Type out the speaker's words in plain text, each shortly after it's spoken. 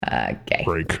Gay.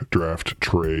 Break, draft,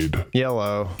 trade.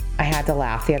 Yellow. I had to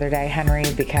laugh the other day, Henry,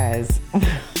 because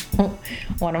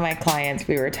one of my clients,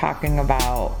 we were talking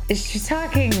about, she's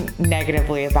talking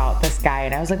negatively about this guy.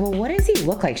 And I was like, well, what does he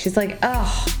look like? She's like,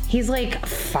 oh, he's like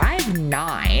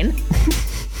 5'9".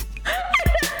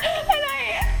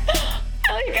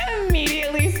 I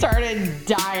immediately started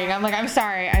dying. I'm like, I'm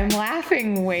sorry. I'm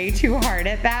laughing way too hard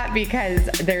at that because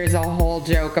there's a whole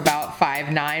joke about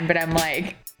 5'9", but I'm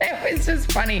like, it was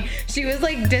just funny. She was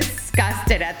like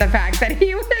disgusted at the fact that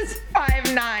he was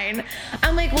 5'9".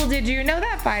 I'm like, well, did you know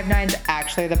that 5'9" is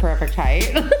actually the perfect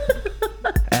height?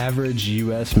 Average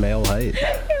U.S. male height.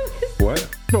 What?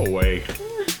 No way.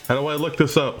 How do I look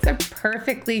this up? It's a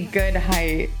perfectly good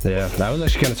height. Yeah, I was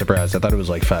actually kind of surprised. I thought it was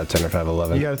like 5'10" or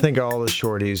 5'11". You gotta think of all the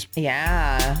shorties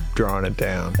Yeah. drawing it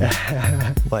down.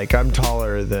 Like, I'm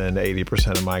taller than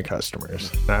 80% of my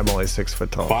customers. I'm only 6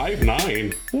 foot tall.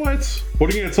 5'9"? What? What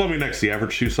are you going to tell me next? The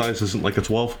average shoe size isn't like a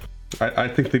 12? I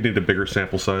think they need a bigger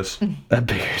sample size. A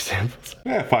bigger sample size.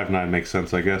 Yeah, 5'9" makes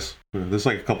sense, I guess. There's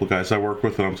like a couple guys I work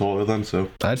with that I'm taller than, so.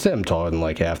 I'd say I'm taller than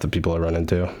like half the people I run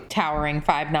into. Towering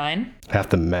 5'9". Half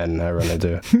the men I run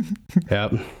into.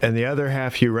 Yep. And the other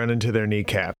half, you run into their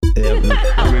kneecap. Yep.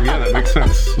 I mean, yeah, that makes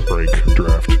sense. Break,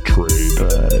 draft, trade.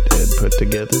 But I did put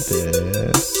together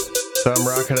this. So I'm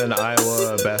rocking an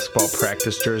Iowa basketball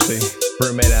practice jersey.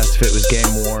 Roommate asked if it was game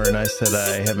worn. I said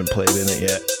I haven't played in it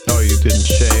yet. Oh, you didn't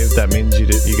shave? That means you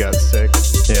got sick?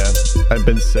 Yeah, I've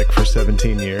been sick for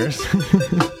 17 years.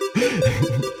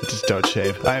 Just don't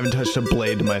shave. I haven't touched a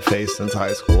blade to my face since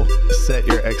high school. Set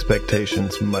your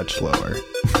expectations much lower.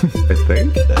 I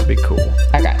think. That'd be cool.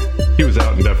 Okay. He was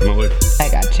out indefinitely. I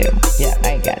got you. Yeah,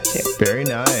 I got you. Very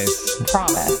nice.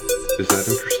 Promise. Is that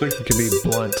interesting? It could be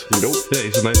blunt. Nope. Yeah,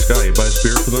 he's a nice guy. You buys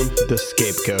beer for them? The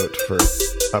scapegoat for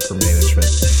upper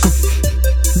management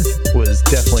was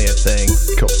definitely a thing.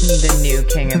 Cool. The new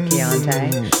king of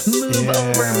Keontae. Move Yeah.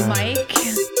 over, Mike.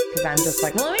 Because I'm just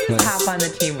like, well, let me just hop on the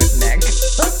team with Nick.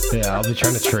 Yeah, I'll be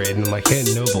trying to trade, and I'm like, hey,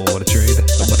 Noble, what a trade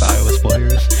with Iowa's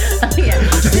players. Yeah,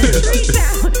 just reach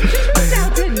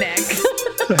out to Nick.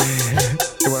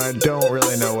 When I don't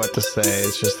really know what to say,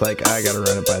 it's just like, I gotta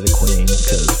run it by the queen,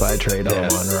 because if I trade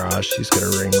Amon-Ra, she's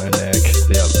gonna wring my neck.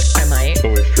 Yep. I might.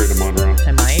 Always trade him on Raw.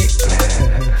 I might.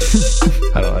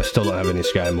 I still don't have any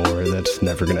Sky Moore. That's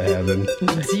never gonna happen.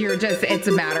 It's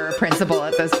a matter of principle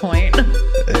at this point.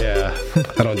 Yeah.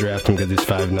 I don't draft him because he's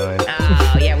 5'9".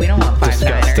 Oh, yeah, we don't want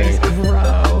 5'9"ers. Disgusting.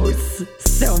 Gross.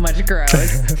 So much gross.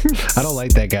 I don't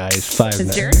like that guy. He's 5'9".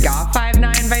 Is Jared Goff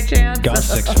 5'9" by chance?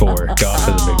 Goff's 6'4". Goff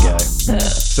is a big guy.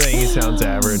 Saying he sounds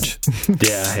average.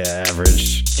 Yeah,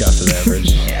 average. Goff is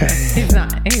average. Yeah,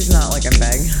 he's not looking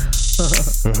big.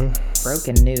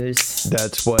 Broken news.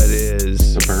 That's what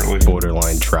is. Apparently.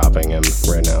 Borderline dropping him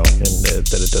right now. And that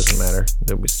it doesn't matter.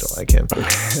 That we still like him.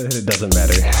 It doesn't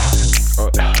matter.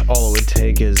 All it would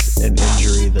take is an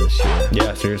injury this year.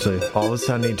 Yeah, seriously. All of a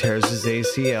sudden he tears his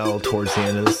ACL towards the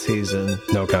end of the season.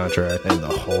 No contract. And the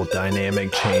whole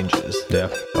dynamic changes. Yeah,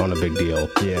 on a big deal.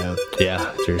 Yeah.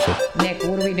 Yeah, seriously. Nick,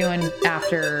 what are we doing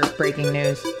after breaking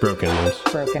news? Broken news.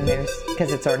 Broken news,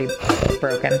 because it's already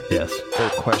broken. Yes. Or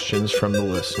questions from the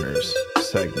listeners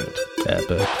segment.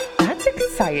 Epic. That's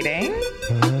exciting.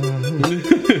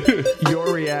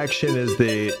 Your reaction is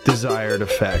the desired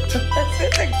effect.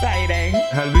 That's exciting.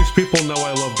 How do these people know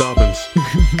I love Dobbins?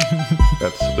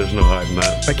 There's no hiding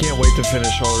that. I can't wait to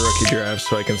finish all the rookie drafts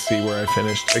so I can see where I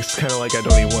finished. It's kind of like I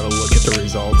don't even want to look at the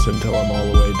results until I'm all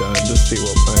the way done to see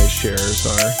what my shares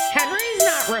are. Henry's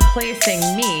not replacing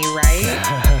me, right?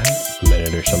 A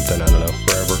minute or something, I don't know.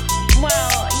 Forever.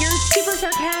 Well, you're super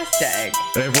sarcastic.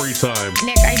 Every time.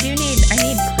 Nick, I need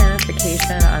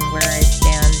clarification on where I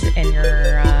stand in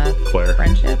your Claire.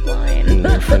 friendship line. In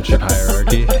the friendship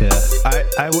hierarchy. Yeah.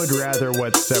 I would rather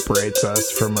what separates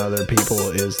us from other people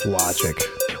is logic.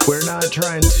 We're not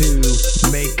trying to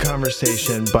make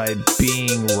conversation by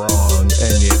being wrong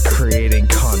and yet creating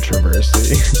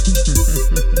controversy.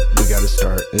 We gotta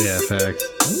start. Yeah, facts.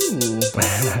 Ooh.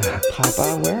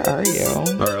 Papa, where are you? All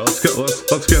right, let's go.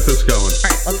 Let's get this going. All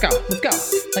right, let's go.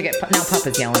 Look at now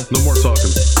Papa's yelling. No more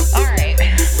talking. All right.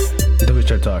 Until we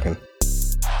start talking.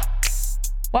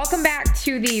 Welcome back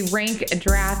to the Rank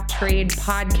Draft Trade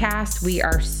podcast. We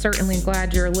are certainly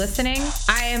glad you're listening.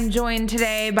 I am joined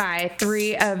today by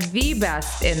three of the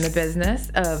best in the business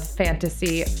of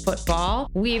fantasy football.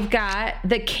 We've got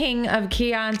the king of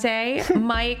Keontae,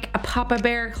 Mike Papa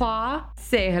Bear Claw,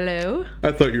 say hello.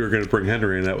 I thought you were going to bring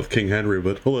Henry in that with King Henry,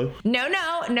 but hello. No,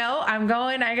 I'm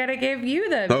going. I gotta give you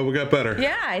the. Oh, we got better.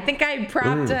 Yeah, I think I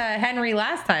propped Henry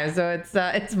last time, so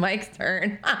it's Mike's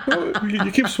turn. Oh,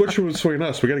 you keep switching between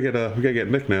us. We gotta get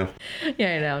Nick now.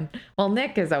 Yeah, I know. Well,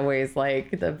 Nick is always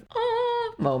like the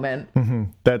moment.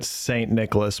 That's Saint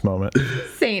Nicholas moment.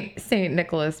 Saint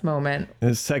Nicholas moment.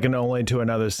 It's second only to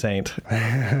another saint.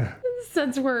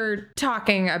 Since we're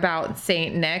talking about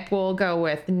Saint Nick, we'll go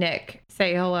with Nick.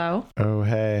 Say hello. Oh,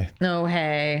 hey. Oh,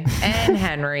 hey. And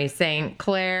Henry St.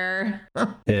 Clair.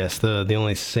 Yes, the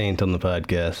only saint on the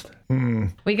podcast.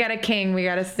 We got a king, we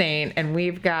got a saint, and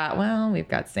we've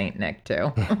got Saint Nick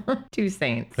too. Two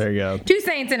saints. There you go. Two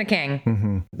saints and a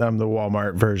king. I'm the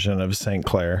Walmart version of St.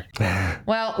 Clair.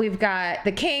 Well, we've got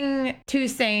the king, two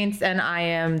saints, and I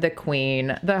am the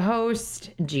queen, the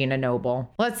host, Gina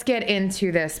Noble. Let's get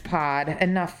into this pod.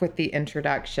 Enough with the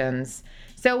introductions.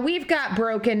 So we've got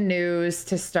broken news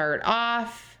to start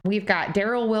off. We've got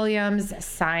Daryl Williams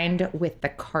signed with the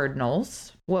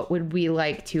Cardinals. What would we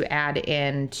like to add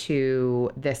into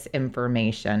this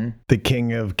information? The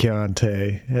king of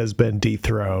Keontae has been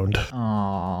dethroned.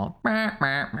 Oh.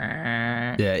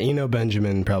 Yeah, Eno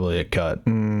Benjamin, probably a cut.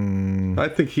 I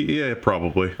think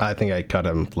probably. I think I cut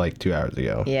him like 2 hours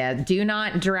ago. Yeah, do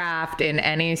not draft in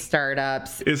any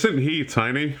startups. Isn't he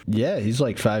tiny? Yeah, he's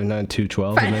like 5'9",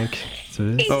 212, I think. So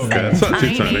it is. He Okay, said that's not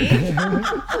too tiny.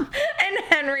 And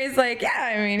Henry's like,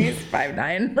 yeah, I mean, he's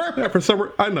 5'9". Yeah, for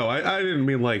some I know. I didn't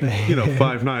mean like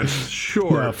 5'9",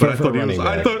 sure, No, but I for thought he was.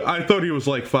 running back. I thought he was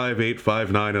like 5'8",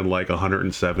 5'9", and like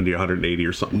 170, 180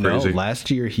 or something No, crazy.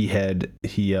 last year he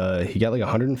got like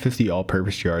 150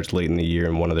 all-purpose yards late in the year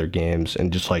in one of their games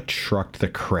and just like trucked the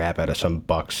crap out of some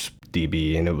Bucks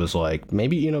DB, and it was like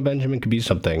maybe Benjamin could be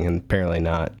something, and apparently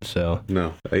not. So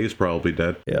No, he's probably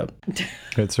dead. yeah.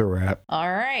 It's a wrap. All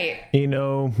right.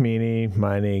 Eno, meeny,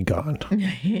 miny, gone.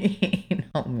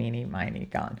 Meeny, miny,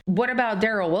 gone. What about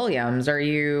Daryl Williams? Are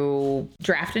you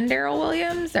drafting Daryl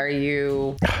Williams? Are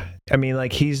you... I mean,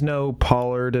 like, he's no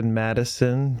Pollard and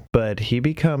Madison, but he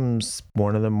becomes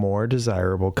one of the more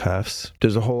desirable cuffs.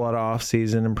 There's a whole lot of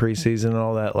offseason and preseason and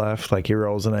all that left. Like, he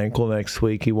rolls an ankle next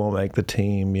week, he won't make the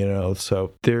team,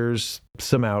 so there's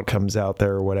some outcomes out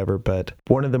there or whatever, but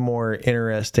one of the more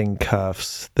interesting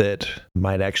cuffs that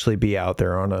might actually be out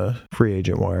there on a free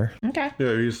agent wire. Okay.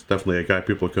 Yeah, he's definitely a guy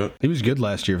people cut. He was good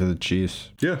last year for the Chiefs.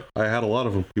 Yeah, I had a lot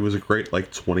of him. He was a great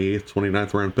 28th,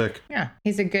 29th round pick. Yeah,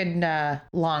 he's a good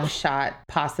long shot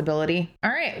possibility.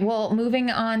 All right, well, moving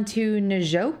on to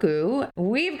Njoku.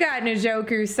 We've got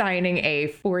Njoku signing a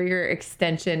 4-year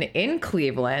extension in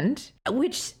Cleveland,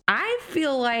 which I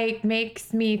feel like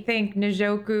makes me think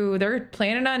Njoku, they're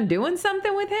planning on doing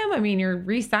something with him. I mean, you're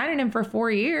re-signing him for 4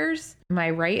 years. Am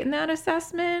I right in that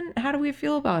assessment? How do we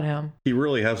feel about him? He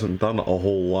really hasn't done a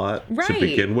whole lot to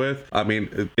begin with. I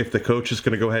mean, if the coach is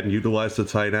going to go ahead and utilize the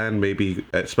tight end, maybe,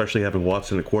 especially having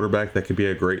Watson at quarterback, that could be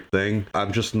a great thing.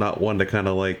 I'm just not one to kind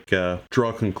of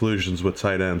draw conclusions with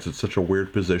tight ends. It's such a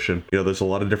weird position. There's a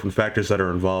lot of different factors that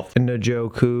are involved.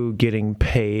 Njoku getting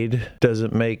paid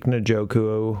doesn't make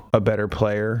Njoku a better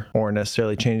player or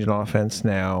necessarily change an offense.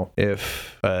 Now,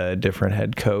 if a different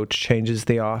head coach changes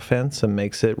the offense and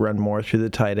makes it run more through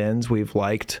the tight ends, we've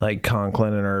liked like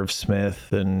Conklin and Irv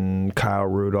Smith and Kyle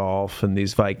Rudolph and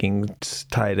these Vikings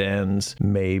tight ends.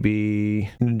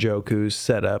 Maybe Njoku's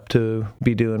set up to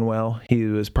be doing well. He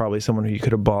was probably someone who you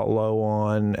could have bought low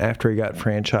on after he got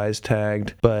franchise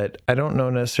tagged, but I don't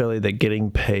know necessarily that getting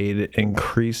paid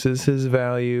increases his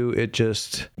value. It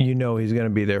just, he's going to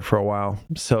be there for a while.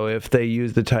 So if they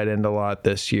use the tight end a lot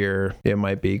this year, it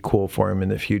might be cool for him in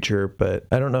the future, but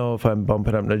I don't know if I'm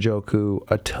bumping up Njoku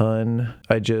a ton.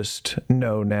 I just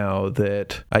know now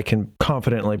that I can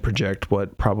confidently project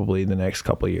what probably the next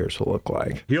couple of years will look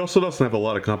like. He also doesn't have a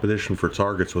lot of competition for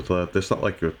targets with there's not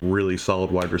like a really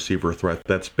solid wide receiver threat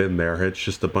that's been there. It's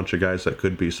just a bunch of guys that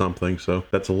could be something, so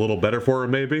that's a little better for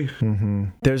him maybe.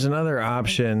 There's another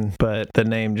option, but the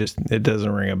name it doesn't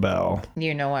ring a bell.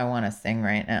 I want to sing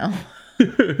right now.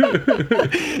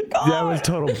 That was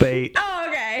total bait. Oh,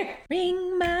 okay.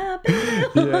 Ring my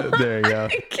bell. Yeah, there you go.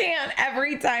 I can't.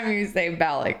 Every time you say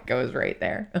bell, it goes right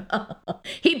there.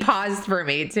 He paused for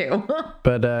me, too.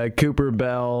 But Cooper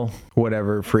Bell,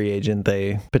 whatever free agent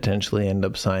they potentially end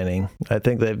up signing, I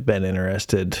think they've been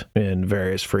interested in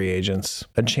various free agents.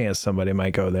 A chance somebody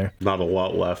might go there. Not a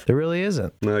lot left. There really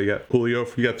isn't. No, you got Julio.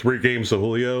 You got 3 games of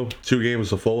Julio, 2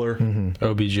 games of Fuller.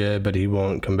 OBJ, but he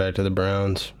won't come back to the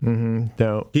Browns.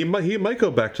 No. He might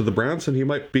go back to the Browns, and he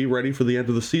might be ready for the end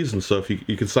of the season. So if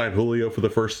you can sign Julio for the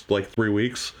first 3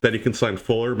 weeks, then he can re-sign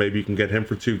Fuller, maybe you can get him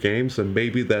for 2 games, and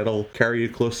maybe that'll carry you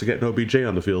close to getting OBJ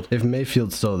on the field. If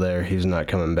Mayfield's still there, he's not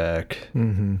coming back.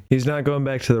 Mm-hmm. He's not going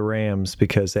back to the Rams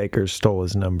because Akers stole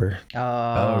his number.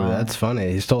 Oh, that's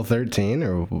funny. He stole 13,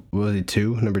 or was he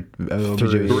 2? Number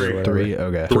 3. 3.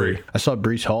 Okay. 3. I saw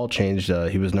Breece Hall changed.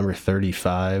 He was number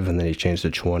 35, and then he changed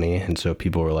to 20, and so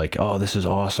people were like, "Oh, this is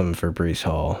awesome for Breece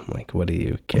Hall." I'm like, what do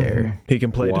you care? He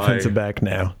can play defensive back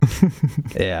now.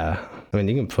 Yeah. I mean,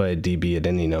 you can play DB at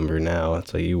any number now.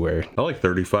 That's what you wear. I like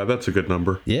 35. That's a good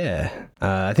number. Yeah.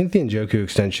 I think the Njoku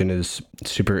extension is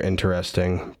super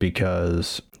interesting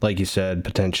because, like you said,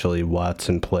 potentially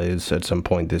Watson plays at some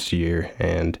point this year.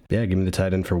 And yeah, give me the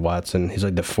tight end for Watson. He's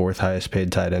like the 4th highest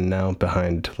paid tight end now,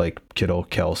 behind like Kittle,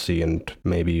 Kelsey, and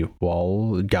maybe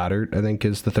Goddard, I think,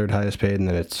 is the 3rd highest paid. And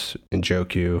then it's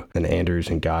Njoku and Andrews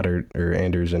and Goddard, or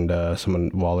Andrews and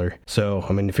someone Waller. So,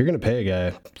 I mean, if you're going to pay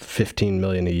a guy $15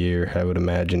 million a year, I would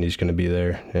imagine he's going to be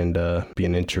there and be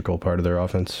an integral part of their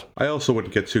offense. I also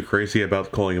wouldn't get too crazy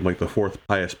about calling him like the 4th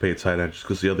highest paid tight end, just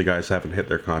because the other guys haven't hit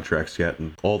their contracts yet,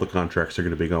 and all the contracts are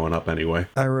going to be going up anyway.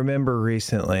 I remember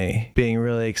recently being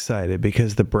really excited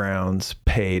because the Browns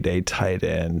paid a tight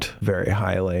end very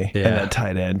highly, and that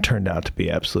tight end turned out to be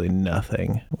absolutely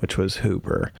nothing, which was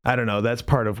Hooper. I don't know. That's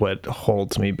part of what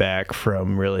holds me back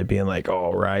from really being like,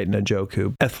 all right,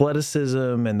 Njoku.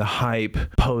 Athleticism and the hype,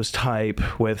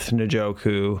 post-hype with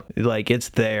Njoku, like, it's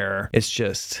there. It's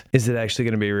just, is it actually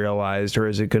going to be realized, or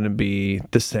is it going to be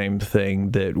the same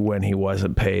thing that when he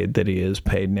wasn't paid that he is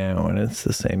paid now? And it's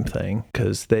the same thing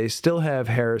because they still have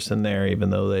Harrison there, even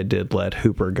though they did let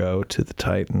Hooper go to the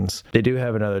Titans. They do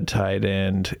have another tight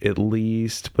end at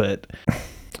least, but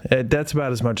that's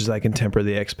about as much as I can temper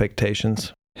the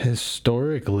expectations.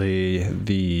 Historically,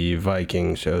 the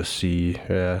Vikings OC,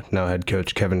 now head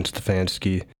coach Kevin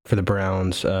Stefanski for the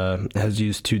Browns, has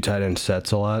used 2 tight end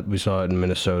sets a lot. We saw it in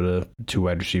Minnesota, 2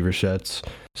 wide receiver sets.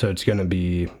 So it's going to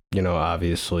be,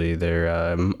 obviously their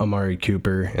Amari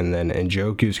Cooper, and then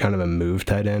Njoku's kind of a move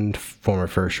tight end, former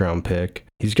 1st-round pick.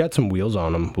 He's got some wheels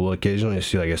on him. We'll occasionally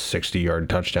see like a 60-yard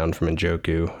touchdown from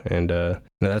Njoku, and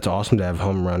that's awesome to have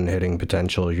home run hitting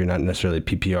potential. You're not necessarily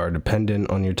PPR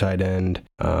dependent on your tight end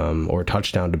or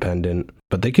touchdown dependent,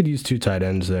 but they could use 2 tight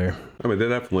ends there. I mean, they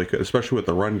definitely could, especially with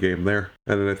the run game there.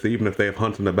 And then even if they have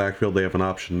Hunt in the backfield, they have an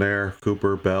option there.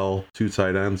 Cooper, Bell, 2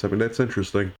 tight ends. I mean, that's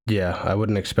interesting. Yeah, I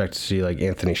wouldn't expect to see like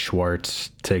Anthony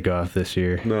Schwartz take off this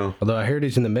year. No. Although I heard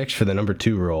he's in the mix for the number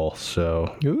 2 role,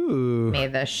 so. Ooh. May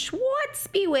the Schwartz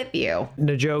be with you.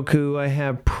 Njoku, I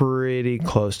have pretty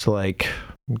close to like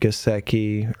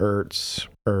Gesicki, Ertz,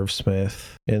 Irv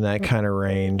Smith, in that kind of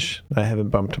range. I haven't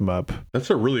bumped him up.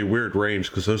 That's a really weird range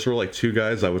because those are like 2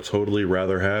 guys I would totally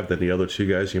rather have than the other 2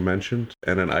 guys you mentioned.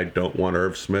 And then I don't want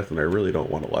Irv Smith, and I really don't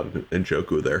want a lot of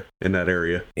Njoku there in that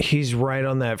area. He's right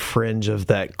on that fringe of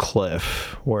that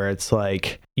cliff where it's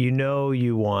like,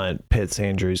 you want Pitts,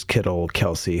 Andrews, Kittle,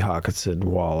 Kelsey, Hockenson,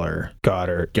 Waller,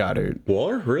 Goddard.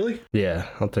 Waller? Really? Yeah,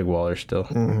 I'll take Waller still.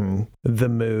 Mm-hmm. The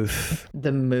Muth.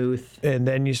 And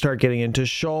then you start getting into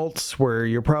Schultz, where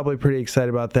you're probably pretty excited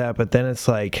about that, but then it's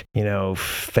like,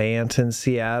 Fant in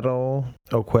Seattle,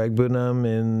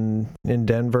 Okwuegbunam in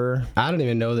Denver. I don't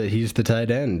even know that he's the tight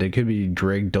end. It could be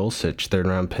Greg Dulcich,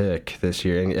 3rd-round pick this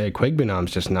year. And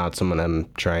Okwuegbunam's just not someone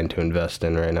I'm trying to invest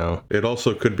in right now. It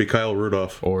also could be Kyle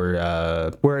Rudolph.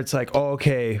 Or where it's like, oh,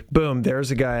 okay, boom,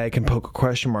 there's a guy I can poke a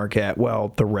question mark at.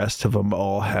 Well, the rest of them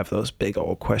all have those big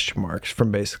old question marks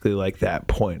from basically like that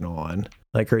point on.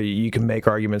 Like, or you can make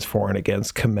arguments for and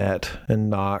against Kmet and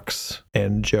Knox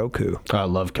and Njoku. I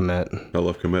love Kmet. I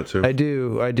love Kmet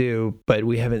too. I do, but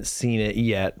we haven't seen it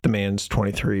yet. The man's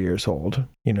 23 years old.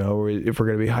 If we're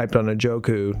going to be hyped on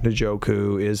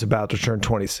Njoku is about to turn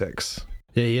 26.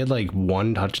 Yeah, he had like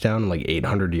 1 touchdown and like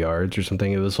 800 yards or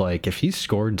something. It was like, if he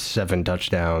scored 7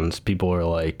 touchdowns, people are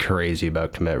like crazy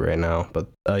about Kmet right now. But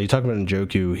you talk about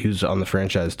Njoku, he was on the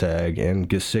franchise tag, and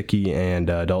Gesicki and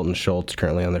Dalton Schultz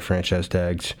currently on their franchise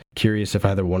tags. Curious if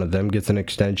either one of them gets an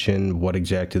extension, what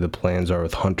exactly the plans are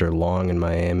with Hunter Long in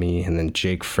Miami, and then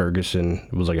Jake Ferguson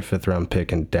was like a 5th-round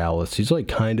pick in Dallas. He's like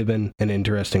kind of an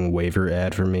interesting waiver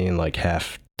ad for me in like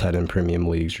half tight end premium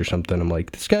leagues or something. I'm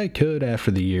like, this guy could,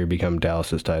 after the year, become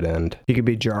Dallas's tight end. He could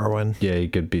be Jarwin. Yeah, he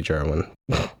could be Jarwin.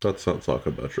 Let's not talk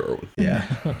about Jarwin. Yeah.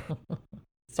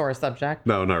 Sore subject?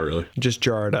 No, not really. Just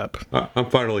jar it up. I'm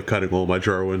finally cutting all my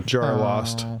Jarwin. Jar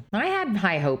lost. I had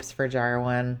high hopes for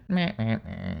Jarwin.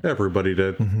 Everybody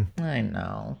did. Mm-hmm. I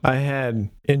know. I had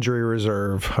injury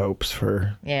reserve hopes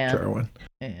for Jarwin.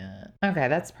 Yeah. Okay,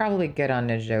 that's probably good on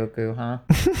Njoku, huh?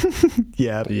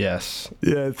 Yeah. Yes.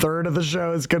 Yeah, 1/3 of the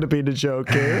show is going to be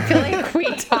Njoku. I feel like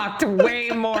we talked way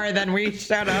more than we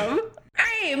should have.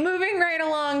 Hey, moving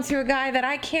along to a guy that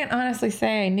I can't honestly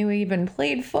say I knew even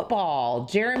played football,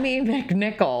 Jeremy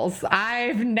McNichols.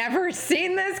 I've never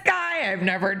seen this guy. I've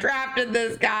never drafted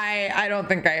this guy. I don't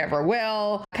think I ever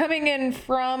will. Coming in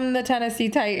from the Tennessee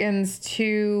Titans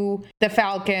to the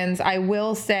Falcons, I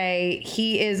will say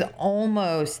he is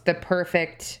almost the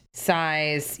perfect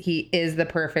size. He is the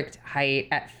perfect height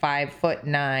at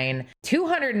 5'9",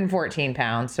 214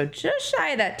 pounds. So just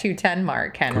shy of that 210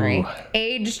 mark, Henry. Ooh.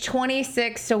 Age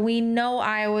 26. So we know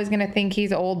Iowa's going to think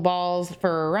he's old balls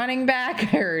for a running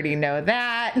back. I already know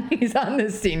that. He's on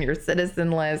the senior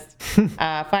citizen list.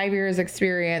 5 years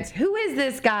experience. Who is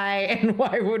this guy and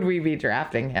why would we be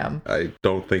drafting him? I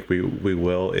don't think we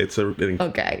will. It's an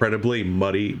incredibly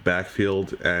muddy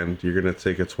backfield, and you're going to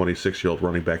take a 26-year-old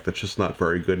running back that's just not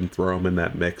very good and throw him in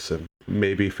that mix and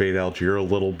maybe fade Algier a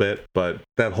little bit, but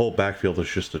that whole backfield is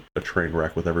just a train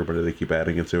wreck with everybody they keep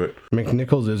adding into it.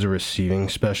 McNichols is a receiving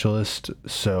specialist,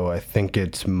 so I think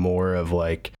it's more of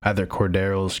like either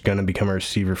Cordero's going to become a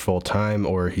receiver full time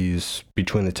or he's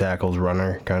between the tackles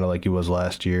runner, kind of like he was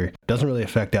last year. Doesn't really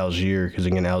affect Algier because,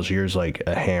 again, Algier's like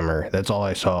a hammer. That's all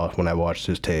I saw when I watched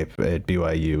his tape at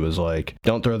BYU was like,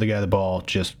 don't throw the guy the ball,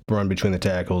 just run between the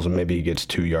tackles and maybe he gets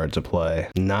 2 yards of play.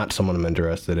 Not someone I'm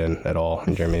interested in at all,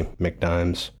 Jeremy McDimes.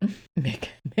 McDimes.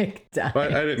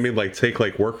 I didn't mean like take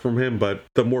like work from him, but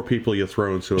the more people you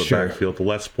throw into a backfield, the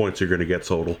less points you're going to get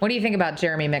total. What do you think about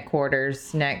Jeremy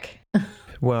McQuarters, Nick?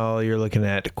 Well, you're looking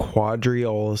at Quadri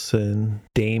Olson,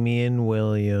 Damian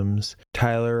Williams,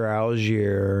 Tyler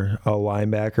Algier, a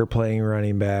linebacker playing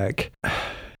running back.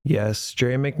 Yes,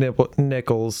 Jeremy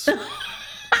McNichols.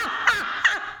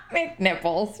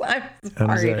 McNipples.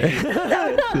 I'm sorry.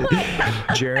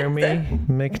 Jeremy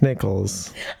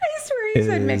McNichols. I swear you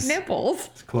said McNipples.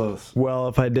 It's close. Well,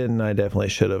 if I didn't, I definitely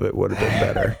should have. It would have been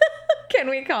better. Can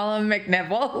we call him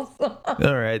McNipples?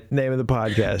 All right. Name of the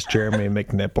podcast, Jeremy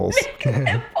McNipples.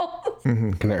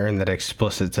 McNipples. Gonna earn that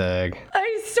explicit tag.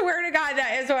 I swear to God,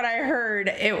 that is what I heard.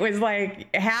 It was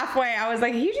like halfway. I was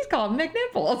like, you just called him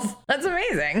McNipples. That's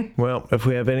amazing. Well, if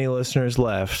we have any listeners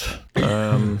left,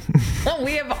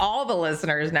 We have all the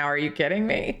listeners now. Are you kidding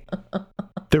me?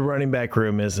 the running back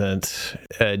room isn't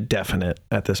definite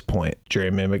at this point.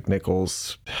 Jeremy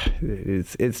McNichols,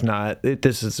 it's not.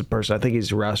 This is a person, I think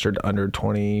he's rostered under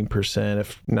 20%,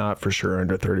 if not for sure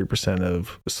under 30%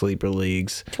 of sleeper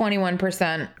leagues.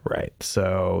 21%. Right.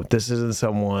 So this isn't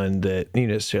someone that you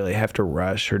necessarily have to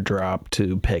rush or drop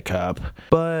to pick up.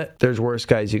 But there's worse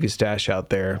guys you could stash out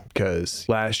there, because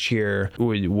last year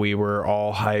we were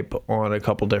all hype on a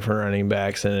couple different running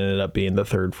backs and ended up being the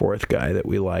third, fourth guy that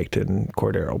we liked in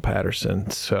Cordero Patterson.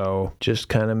 So just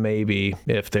kind of maybe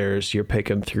if you're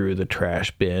picking through the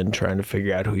trash bin trying to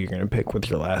figure out who you're going to pick with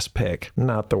your last pick,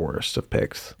 not the worst of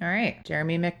picks. All right.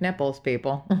 Jeremy McNipples,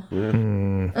 people.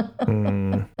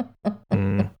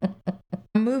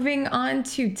 Moving on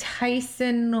to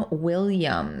Tyson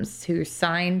Williams, who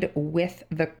signed with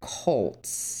the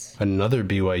Colts. Another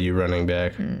BYU running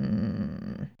back.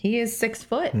 He is 6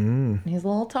 foot. He's a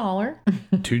little taller.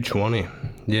 220.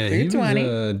 Yeah, he was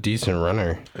a decent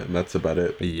runner. And that's about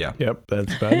it. Yeah. Yep,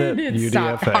 that's about it.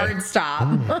 UDFA. Hard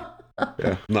stop.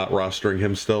 Yeah, not rostering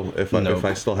him still. If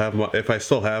I still have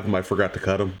him, I forgot to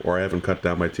cut him, or I haven't cut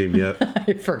down my team yet.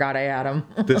 I forgot I had him.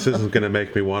 This isn't going to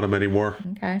make me want him anymore.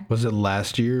 Okay. Was it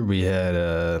last year we had,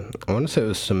 I want to say it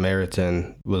was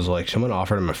Samaritan, was like someone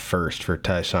offered him a first for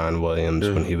Tyson Williams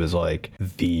when he was like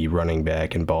the running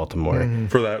back in Baltimore.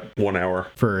 For that 1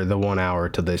 hour. For the 1 hour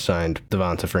till they signed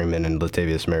Devonta Freeman and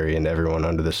Latavius Murray and everyone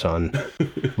under the sun,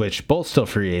 which both still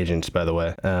free agents, by the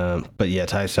way. But yeah,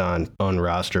 Tyson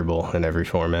unrosterable in every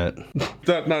format.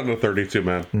 Not in a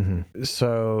 32-man.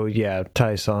 So, yeah,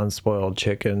 Tyson, spoiled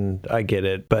chicken. I get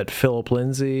it. But Philip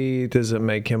Lindsay, does it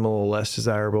make him a little less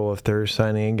desirable if they're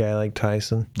signing a guy like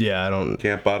Tyson? Yeah, I don't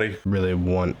Camp body. really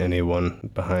want anyone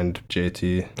behind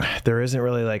JT. There isn't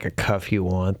really like a cuff you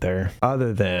want there,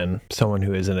 other than someone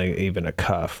who isn't even a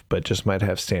cuff, but just might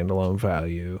have standalone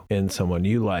value in someone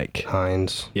you like.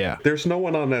 Hines. Yeah. There's no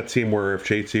one on that team where if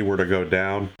JT were to go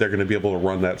down, they're going to be able to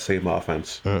run that same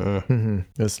offense.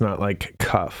 It's not like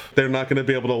cuff. They're not going to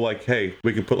be able to like, hey,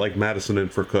 we can put like Madison in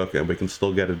for Cook and we can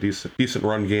still get a decent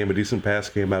run game, a decent pass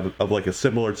game out of like a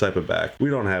similar type of back. We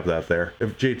don't have that there.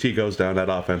 If JT goes down, that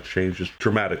offense changes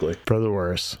dramatically. For the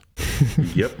worse.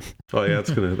 Yep. Oh yeah,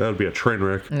 that would be a train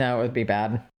wreck. No, it would be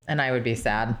bad. And I would be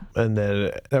sad. And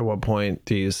then at what point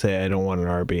do you say, I don't want an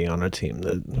RB on a team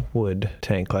that would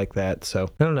tank like that? So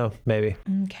I don't know, maybe.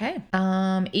 Okay.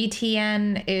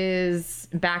 ETN is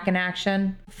back in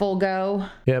action, full go.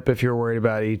 Yep. If you're worried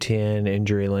about ETN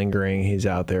injury lingering, he's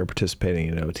out there participating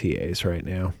in OTAs right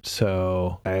now.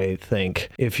 So I think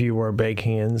if you were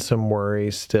baking in some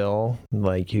worry still,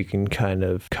 like you can kind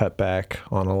of cut back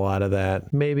on a lot of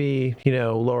that. Maybe,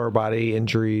 lower body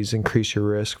injuries increase your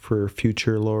risk for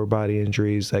future lower body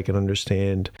injuries. I can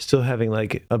understand still having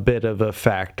like a bit of a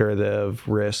factor of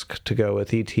risk to go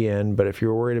with ETN, but if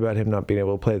you're worried about him not being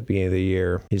able to play at the beginning of the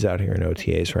year, he's out here in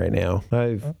OTAs right now.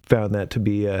 I've found that to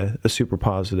be a super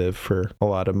positive for a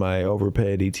lot of my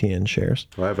overpaid ETN shares.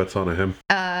 I have a ton of him.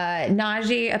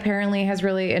 Najee apparently has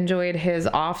really enjoyed his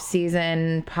off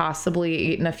season, possibly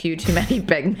eaten a few too many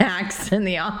Big Macs in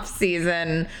the off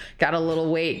season, got a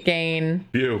little weight gain.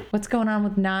 What's going on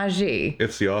with Najee?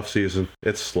 It's the off season.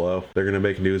 It's slow. They're going to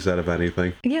make news out of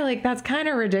anything. Yeah, like that's kind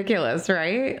of ridiculous,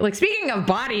 right? Like speaking of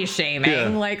body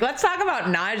shaming, like let's talk about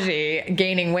Najee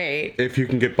gaining weight. If you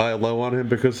can get by low on him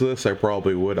because of this, I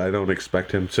probably would. I don't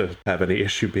expect him to have any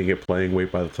issue being at playing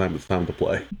weight by the time it's time to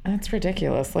play. That's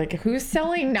ridiculous. Like who's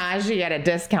selling Najee at a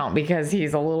discount because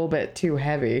he's a little bit too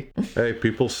heavy? Hey,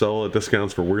 people sell at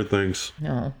discounts for weird things.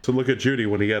 No. So look at Judy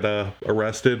when he got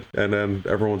arrested, and then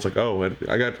everyone's like, oh, and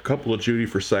I got a couple of Judy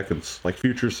for seconds, like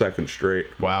future seconds straight.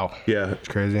 Wow. Yeah. It's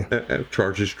crazy. And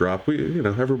charges dropped.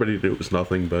 Everybody knew it was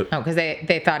nothing, but... Oh, because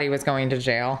they thought he was going to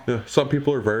jail. Yeah, some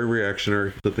people are very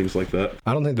reactionary to things like that.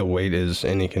 I don't think the weight is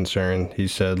any concern. He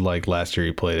said like last year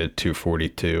he played at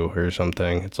 242 or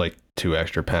something. It's like 2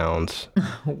 extra pounds.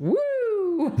 Woo!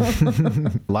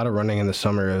 A lot of running in the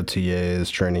summer OTAs,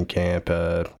 training camp,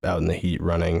 out in the heat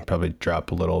running, probably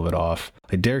dropped a little of it off.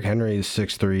 Like Derrick Henry is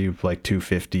 6'3", like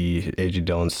 250. AJ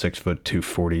Dillon's 6 foot,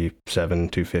 247,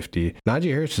 250. Najee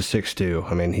Harris is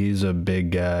 6'2". I mean, he's a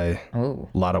big guy. Oh.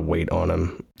 A lot of weight on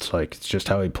him. It's just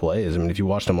how he plays. I mean, if you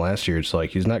watched him last year, it's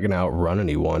like he's not going to outrun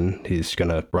anyone. He's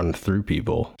going to run through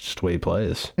people. It's just the way he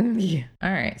plays. Yeah.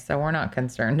 All right. So we're not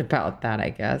concerned about that, I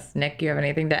guess. Nick, you have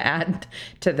anything to add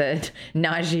to the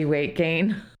Najee weight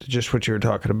gain? Just what you were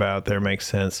talking about there makes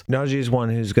sense. Najee's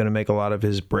one who's going to make a lot of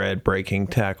his bread breaking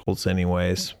tackles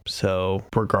anyways. So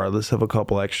regardless of a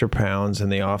couple extra pounds in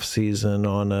the off season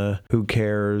on a who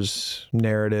cares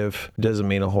narrative, doesn't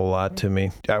mean a whole lot to me.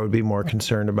 I would be more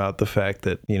concerned about the fact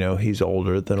that, he's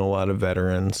older than a lot of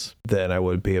veterans than I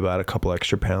would be about a couple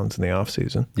extra pounds in the off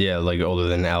season. Yeah, like older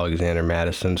than Alexander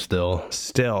Madison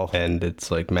still. And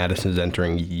it's like Madison's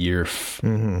entering year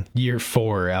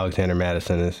 4. Alexander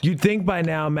Madison is. You'd think by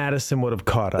now Madison would have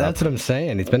caught up. That's what I'm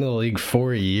saying. He's been in the league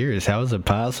 4 years. How is it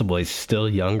possible he's still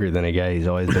younger than a guy he's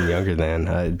always been younger than?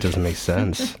 It doesn't make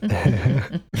sense.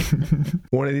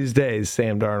 One of these days,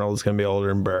 Sam Darnold's going to be older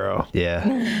than Burrow.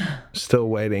 Yeah. Still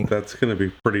waiting. That's going to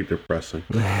be pretty depressing.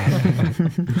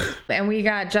 And we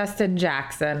got Justin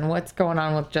Jackson. What's going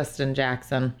on with Justin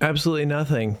Jackson? Absolutely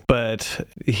nothing. But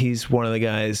he's one of the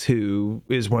guys who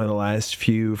is one of the last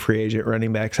few free agent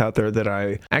running backs out there that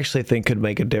I actually think could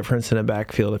make a difference in a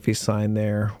backfield if he's signed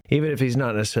there. Even if he's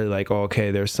not necessarily like, oh, okay,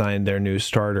 they're signed their new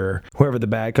starter. Whoever the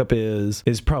backup is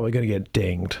probably going to get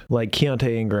dinged. Like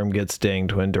Keontae Ingram gets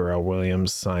dinged when Darrell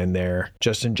Williams signed there.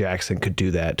 Justin Jackson could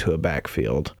do that to a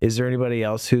backfield. Is there anybody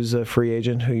else who's a free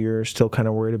agent who you're still kind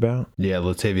of worried about? Yeah,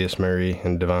 Latavius Murray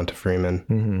and Devonta Freeman.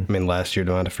 Mm-hmm. I mean, last year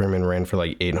Devonta Freeman ran for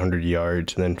like 800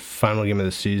 yards, and then final game of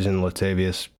the season,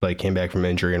 Latavius came back from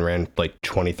injury and ran like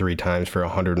 23 times for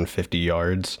 150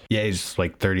 yards. Yeah, he's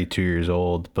like 32 years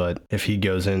old, but if he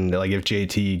goes in, like if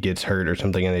JT gets hurt or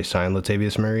something and they sign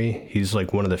Latavius Murray, he's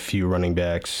like one of the few running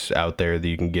backs out there that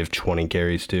you can give 20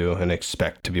 carries to and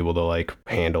expect to be able to like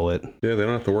handle it. Yeah, they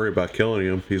don't have to worry about killing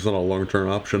him. He's not a long-term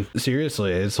option.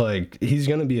 Seriously, it's like he's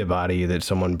going to be a body that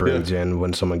someone brings in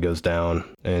when someone goes down,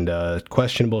 and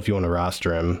questionable if you want to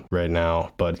roster him right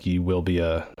now, but he will be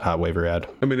a hot waiver ad.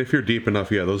 I mean, if you're deep enough,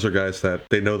 those are guys that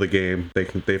they know the game.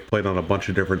 They've played on a bunch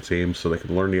of different teams, so they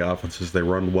can learn the offenses. They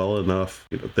run well enough.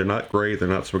 They're not great, they're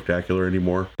not spectacular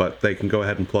anymore, but they can go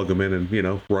ahead and plug them in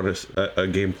and run a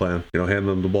game plan. Hand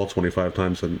them the ball 25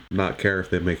 times and not care if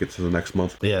they make it to the next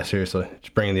month. Yeah, seriously,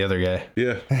 just bring in the other guy.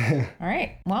 Yeah. All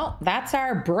right. Well, that's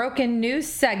our broken news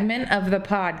segment of the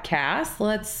podcast.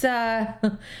 Let's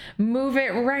move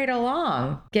it right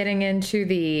along. Getting into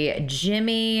the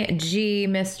Jimmy G,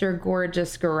 Mr.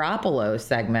 Gorgeous Garoppolo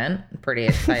segment. Pretty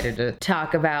excited to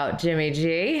talk about Jimmy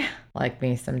G. Like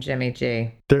me some Jimmy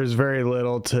G. There's very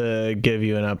little to give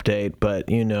you an update, but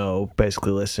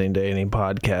basically listening to any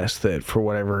podcast that for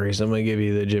whatever reason I'm going to give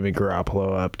you the Jimmy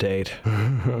Garoppolo update.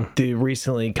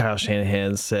 Recently, Kyle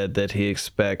Shanahan said that he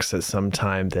expects at some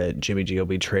time that Jimmy G will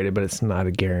be traded, but it's not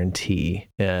a guarantee.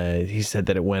 He said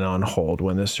that it went on hold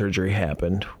when the surgery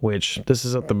happened, which this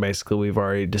is something basically we've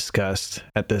already discussed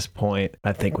at this point.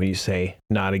 I think when you say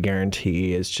not a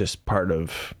guarantee, it's just part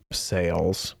of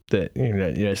sales that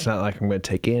it's not like I'm going to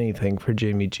take anything for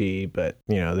Jimmy G, but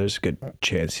there's a good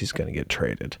chance he's going to get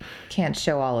traded. Can't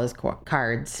show all his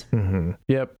cards. Mm-hmm.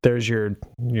 Yep, there's your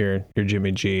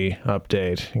Jimmy G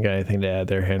update. You got anything to add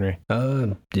there, Henry?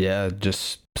 Yeah,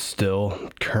 just still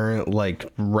current, like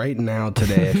right now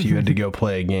today, if you had to go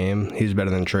play a game, he's better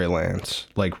than Trey Lance.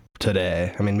 Like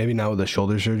today, I mean, maybe not with the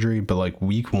shoulder surgery, but like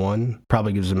week 1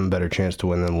 probably gives him a better chance to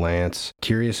win than Lance.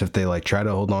 Curious if they like try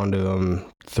to hold on to him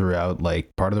throughout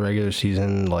like part of the regular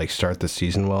season, like start the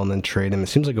season well and then trade him. It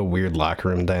seems like a weird locker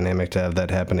room dynamic to have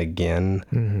that happen again.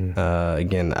 Mm-hmm.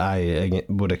 Again, I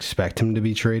would expect him to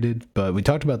be traded, but we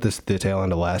talked about this the tail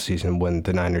end of last season when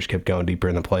the Niners kept going deeper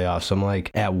in the playoffs. I'm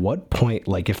like, at what point,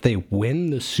 like if they win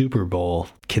the Super Bowl,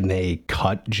 can they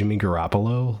cut Jimmy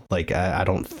Garoppolo? Like, I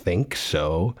don't think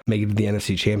so. Make it to the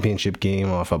NFC Championship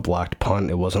game off a blocked punt.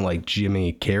 It wasn't like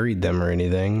Jimmy carried them or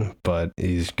anything, but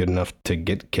he's good enough to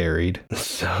get carried.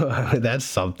 So I mean, that's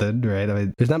something, right? I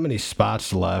mean, there's not many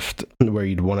spots left where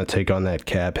you'd want to take on that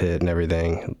cap hit and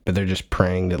everything, but they're just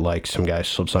praying that like some guy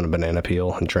slips on a banana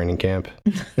peel in training camp.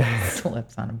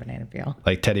 Slips on a banana peel.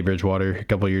 Like Teddy Bridgewater a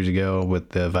couple years ago with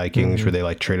the Vikings, where they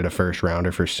like traded a first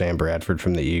rounder for Sam Bradford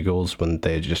from the Eagles when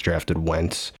they had just drafted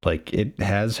Wentz. Like it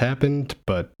has happened,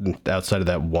 but outside of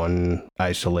that one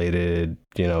isolated,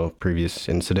 previous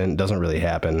incident, doesn't really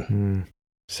happen.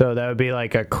 So that would be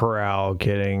like a Corral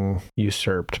getting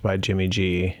usurped by Jimmy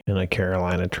G in a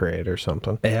Carolina trade or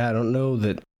something. Yeah, I don't know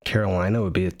that Carolina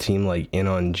would be a team like in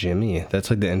on Jimmy. That's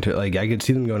like like I could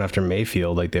see them going after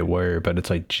Mayfield like they were, but it's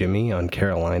like Jimmy on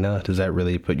Carolina. Does that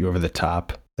really put you over the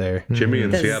top there? Jimmy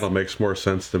in Seattle makes more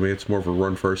sense to me. It's more of a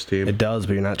run first team. It does,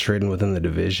 but you're not trading within the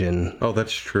division. Oh,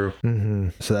 that's true. Mm-hmm.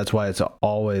 So that's why it's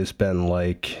always been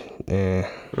like, All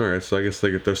right, so I guess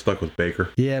they're stuck with Baker.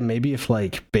 Yeah, maybe if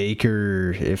like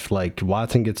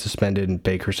Watson gets suspended and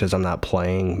Baker says I'm not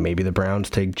playing, maybe the Browns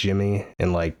take Jimmy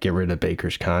and like get rid of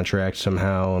Baker's contract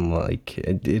somehow, and like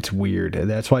it's weird.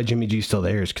 That's why Jimmy G's still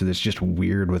there, is because it's just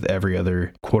weird with every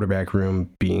other quarterback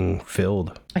room being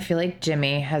filled. I feel like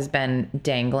Jimmy has been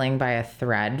dangling by a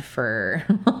thread for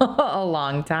a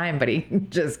long time, but he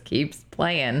just keeps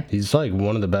playing. He's like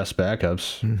one of the best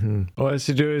backups. Mm-hmm. All he has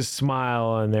to do is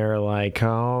smile, and they're like,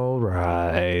 all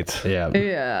right.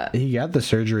 Yeah. He got the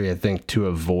surgery, I think, to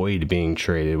avoid being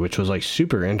traded, which was like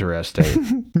super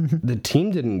interesting. The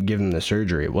team didn't give him the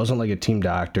surgery. It wasn't like a team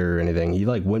doctor or anything. He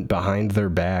like went behind their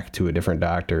back to a different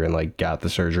doctor and like got the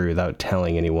surgery without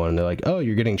telling anyone. They're like, oh,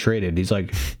 you're getting traded. He's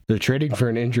like, they're trading for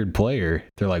an injured player.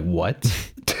 They're like, what?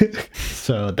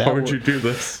 So that How would you do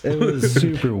this? It was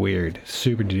super weird.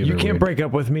 Super duper You can't weird. break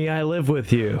up with me. I live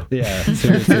with you. Yeah,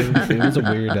 seriously, it was a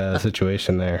weird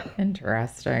situation there.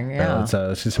 Interesting. Yeah.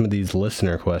 Let's see some of these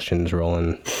listener questions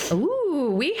rolling.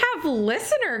 Ooh, we have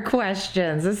listener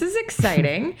questions. This is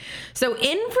exciting. So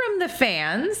in from the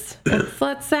fans,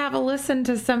 let's have a listen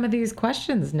to some of these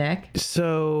questions, Nick.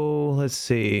 So let's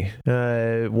see.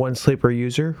 One sleeper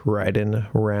user, riding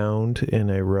around in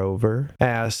a Rover,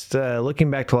 asked, looking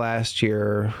back to last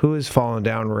year, who has fallen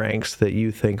down ranks that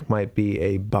you think might be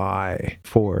a buy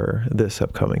for this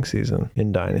upcoming season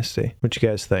in Dynasty? What you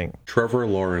guys think? Trevor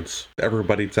Lawrence.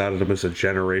 Everybody touted him as a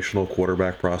generational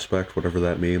quarterback prospect, whatever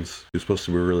that means. He's supposed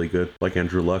to be really good, like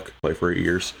Andrew Luck, like for 8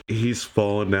 years. He's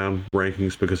fallen down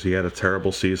rankings because he had a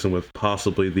terrible season with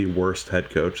possibly the worst head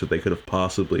coach that they could have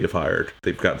possibly have hired.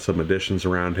 They've got some additions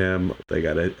around him. They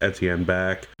got Etienne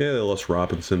back. Yeah, they lost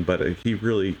Robinson, but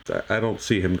I don't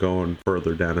see him going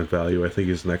further down in value. I think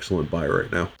he's an excellent buy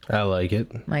right now. I like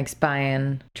it. Mike's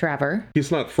buying Trevor.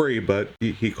 He's not free, but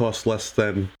he costs less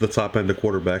than the top end of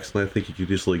quarterbacks, and I think he could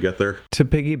easily get there. To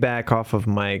piggyback off of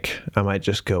Mike, I might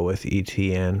just go with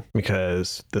Etienne,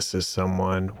 because this is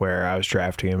someone where I was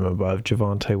drafting him above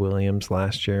Javonte Williams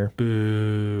last year.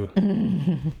 Boo.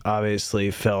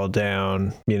 Obviously fell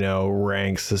down,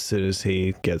 ranks as soon as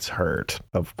he gets hurt,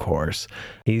 of course.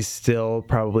 He's still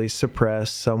probably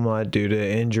suppressed somewhat due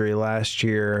to injury last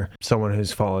year. Someone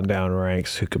who's fallen down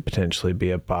ranks who could potentially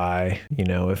be a buy.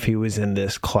 If he was in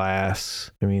this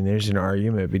class, there's an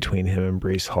argument between him and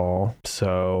Breece Hall.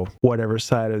 So whatever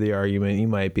side of the argument you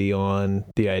might be on,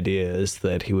 the idea is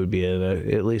that he would be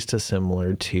be at least a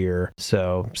similar tier.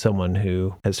 So someone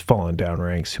who has fallen down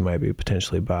ranks who might be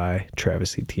potentially by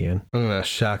Travis Etienne. I'm going to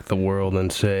shock the world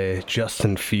and say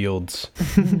Justin Fields.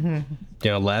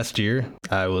 Last year,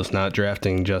 I was not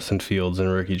drafting Justin Fields in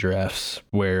rookie drafts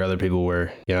where other people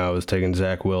were. I was taking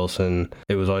Zach Wilson.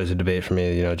 It was always a debate for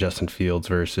me, Justin Fields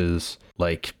versus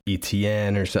like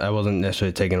Etienne, or I wasn't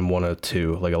necessarily taking him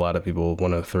 102, like a lot of people,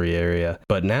 103 area.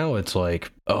 But now it's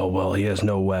like, oh, well, he has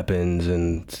no weapons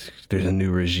and there's a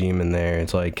new regime in there.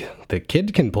 It's like the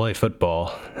kid can play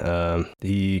football.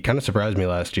 He kind of surprised me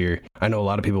last year. I know a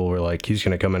lot of people were like, he's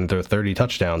going to come in and throw 30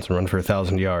 touchdowns and run for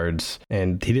 1,000 yards.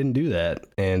 And he didn't do that.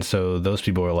 And so those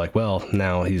people were like, well,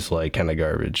 now he's like kind of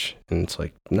garbage. And it's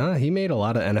like, nah, he made a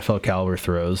lot of NFL caliber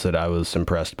throws that I was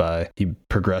impressed by. He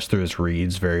progressed through his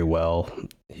reads very well.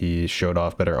 He showed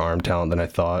off better arm talent than I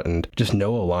thought, and just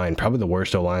no O-line, probably the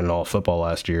worst O-line in all of football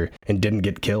last year, and didn't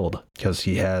get killed because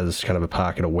he has kind of a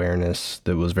pocket awareness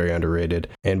that was very underrated.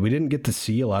 And we didn't get to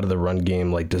see a lot of the run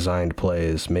game like designed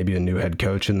plays. Maybe a new head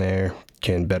coach in there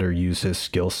can better use his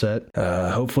skill set.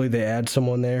 Hopefully they add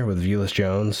someone there with Velus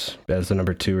Jones as the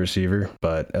number 2 receiver.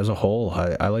 But as a whole,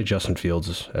 I like Justin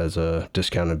Fields as a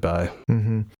discounted buy.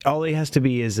 Mm-hmm. All he has to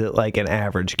be is like an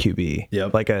average QB.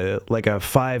 Yep. Like a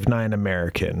 5'9"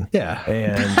 American. Yeah.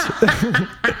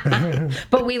 And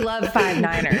but we love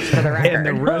 5'9"ers for the record. And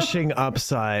the rushing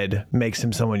upside makes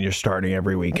him someone you're starting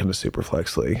every week in the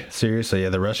Superflex league. Seriously, yeah,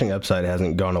 the rushing upside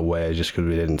hasn't gone away just because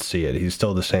we didn't see it. He's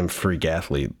still the same freak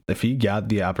athlete. If he got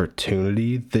the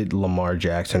opportunity that Lamar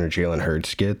Jackson or Jalen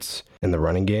Hurts gets in the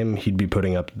running game, he'd be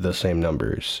putting up the same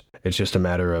numbers. It's just a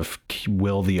matter of,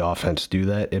 will the offense do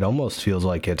that? It almost feels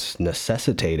like it's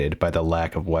necessitated by the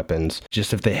lack of weapons.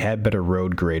 Just if they had better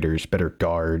road graders, better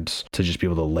guards to just be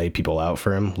able to lay people out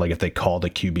for him, like if they called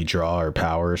a QB draw or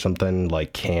power or something,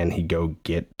 like can he go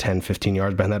get 10, 15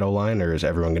 yards behind that O-line, or is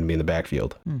everyone going to be in the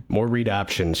backfield? More read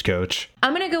options, coach.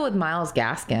 I'm going to go with Myles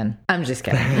Gaskin. I'm just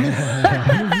kidding.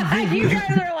 You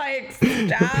guys are like,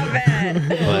 stop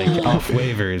it. Like off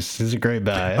waivers. He's a great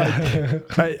buy.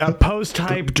 A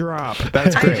post-hype drop.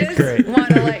 That's great. I just want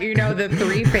to let you know the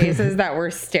 3 faces that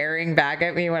were staring back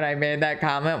at me when I made that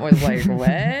comment was like,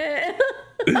 what?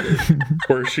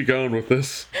 Where's she going with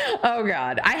this? Oh,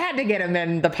 God. I had to get him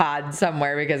in the pod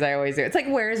somewhere because I always do. It's like,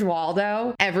 where's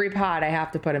Waldo? Every pod, I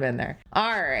have to put him in there.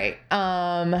 All right.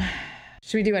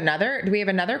 Should we do another? Do we have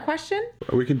another question?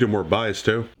 We can do more buys,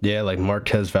 too. Yeah, like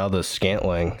Marquez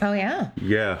Valdes-Scantling. Oh, yeah.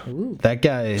 Yeah. Ooh. That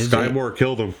guy... Sky Moore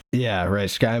killed him. Yeah, right.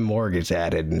 Sky Moore gets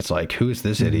added, and it's like, who is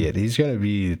this idiot? He's going to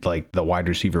be, like, the wide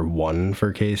receiver 1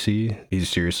 for KC. He's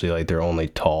seriously, like, their only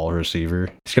tall receiver.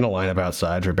 He's going to line up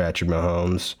outside for Patrick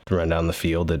Mahomes to run down the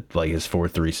field at, like, his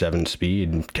 4.37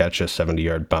 speed and catch a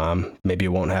 70-yard bomb. Maybe it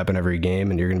won't happen every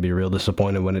game, and you're going to be real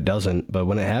disappointed when it doesn't. But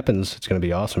when it happens, it's going to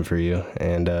be awesome for you,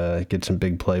 and get some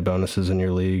big play bonuses in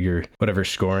your league or whatever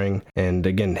scoring. And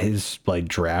again, his like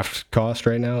draft cost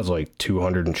right now is like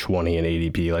 220 in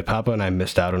ADP. Like Papa and I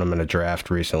missed out on him in a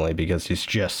draft recently because he's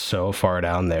just so far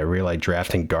down there. We're like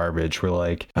drafting garbage. We're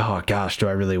like, oh gosh, do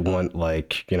I really want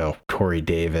like, Corey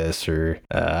Davis or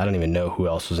I don't even know who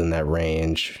else was in that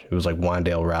range. It was like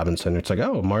Wan'Dale Robinson. It's like,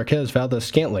 oh, Marquez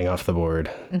Valdes-Scantling off the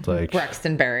board. It's like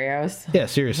Braxton Berrios. Yeah,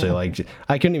 seriously. Like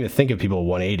I couldn't even think of people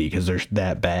 180 because they're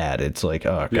that bad. It's like,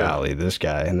 oh golly, this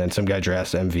guy. And then some guy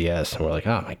drafts MVS and we're like,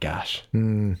 oh my gosh.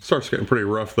 Starts getting pretty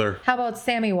rough there. How about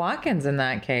Sammy Watkins in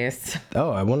that case? Oh,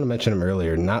 I wanted to mention him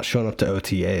earlier, not showing up to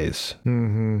OTAs.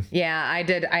 Mm-hmm. Yeah, I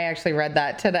did. I actually read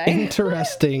that today.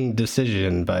 Interesting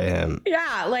decision by him.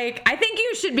 Yeah, like I think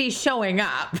you should be showing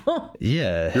up.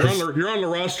 Yeah. You're on the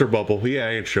roster bubble. Yeah, I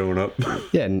ain't showing up.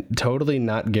 Yeah, totally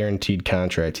not guaranteed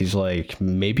contract. He's like,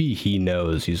 maybe he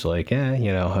knows. He's like,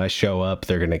 I show up,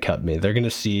 they're going to cut me. They're going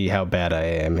to see how bad I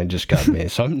am and just cut me.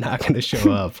 So I'm not going to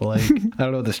show up. Like, I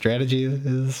don't know what the strategy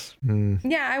is.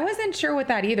 Yeah, I wasn't sure with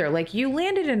that either. Like, you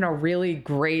landed in a really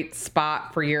great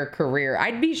spot for your career.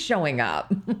 I'd be showing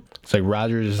up. It's like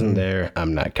Rodgers isn't there.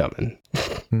 I'm not coming.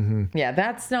 Mm-hmm. Yeah,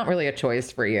 that's not really a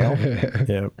choice for you.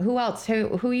 Yeah. Who else?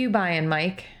 Who you buying,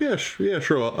 Mike? Yeah, sure.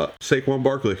 Saquon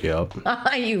Barkley. Yep.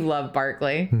 You love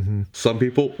Barkley. Mm-hmm. Some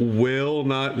people will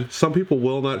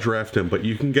not draft him, but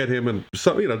you can get him in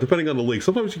some, depending on the league.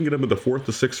 Sometimes you can get him in the 4th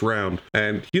to 6th round,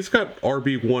 and he's got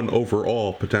RB1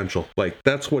 overall potential. Like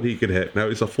that's what he could hit. Now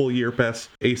he's a full year past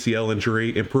ACL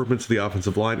injury, improvements to the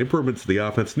offensive line, improvements to the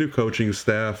offense, new coaching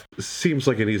staff. Seems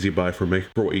like an easy buy for me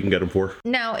for what you can get him for.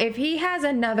 Now, if he has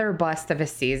another bust of a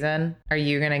season, are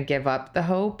you going to give up the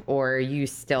hope, or are you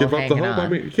still give up the hanging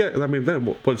hope? on? Then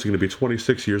what's he going to be,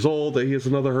 26 years old? He has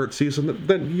another hurt season.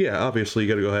 Then yeah, obviously you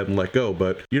got to go ahead and let go.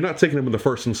 But you're not taking him in the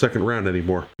first and second round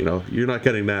anymore. You're not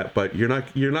getting that. But you're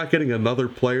not getting another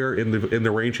player in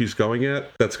the range he's going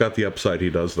at that's got the upside he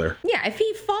does there. Yeah, if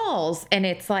he falls and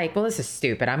it's like, well, this is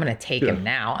stupid, I'm going to take him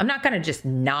now. I'm not going to just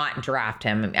not draft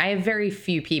him. I have very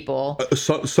few people.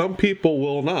 Some people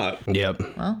will not. Yep.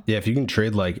 Well, yeah, if you can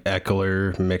trade like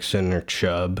Eckler, Mixon, or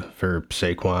Chubb for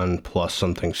Saquon plus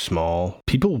something small,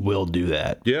 people will do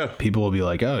that. Yeah. People will be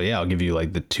like, oh yeah, I'll give you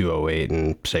like the 208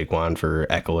 and Saquon for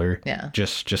Eckler. Yeah.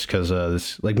 Just because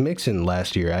this, like Mixon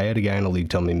last year, I had a guy in the league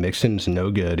tell me Mixon's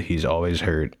no good. He's always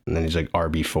hurt. And then he's like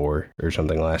RB4 or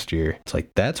something last year. It's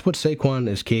like, that's what Saquon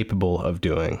is capable of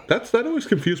doing. That always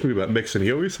confused me about Mixon.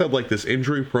 He always had like this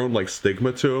injury prone like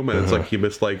stigma to him. And it's like he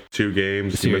missed like 2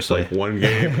 games. Seriously. He missed like 1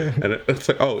 game. And it's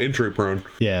like, oh, injury prone.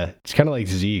 Yeah. It's kind of like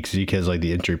Zeke. Zeke has like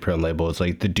the injury prone label. It's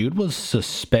like the dude was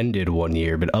suspended 1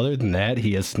 year, but other than that,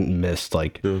 he hasn't missed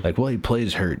well, he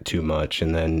plays hurt too much.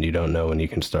 And then you don't know when you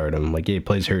can start him. Like, yeah, he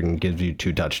plays hurt and gives you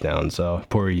 2 touchdowns. So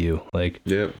poor you. Like,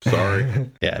 yeah, sorry.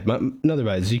 Yeah. Another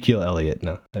by Ezekiel Elliott.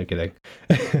 No, not kidding.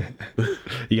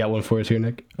 You got one for us here,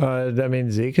 Nick?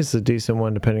 Zeke is a decent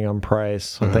one depending on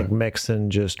price. I think Mixon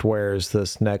just wears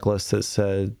this necklace that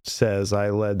says I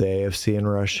led the AFC in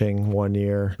rushing 1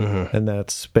 year, and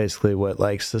that's basically what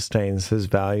like sustains his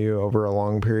value over a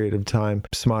long period of time.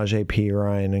 Samaje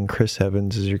Perine and Chris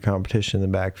Evans is your competition in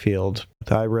the backfield.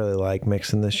 I really like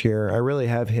Mixon this year. I really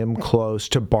have him close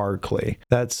to Barkley.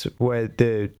 That's what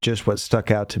stuck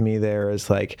out to me there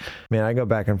is like, man, I go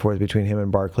back and forth between him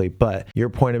and Barkley, but your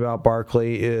point about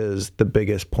Barkley is the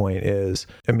biggest point is,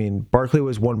 Barkley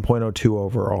was 1.02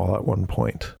 overall at one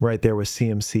point, right there with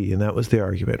CMC, and that was the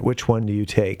argument. Which one do you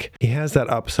take? He has that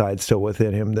upside still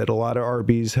within him that a lot of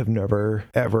RBs have never,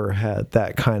 ever had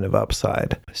that kind of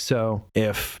upside. So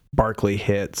if Barkley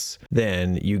hits,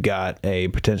 then you got a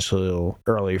potential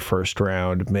early first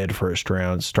round, mid first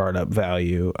round startup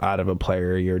value out of a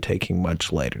player you're taking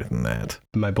much later than that.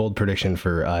 My bold prediction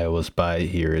for Iowa's bye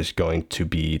here is going to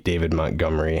be David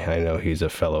Montgomery. I know he's a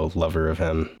fellow lover of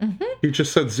him. You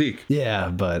just said Zeke. Yeah,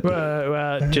 but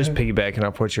just piggybacking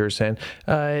off what you were saying,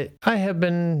 I have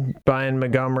been buying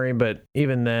Montgomery, but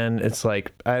even then, it's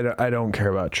like I don't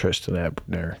care about Tristan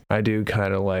Ebner. I do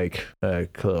kind of like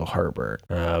Khalil Herbert,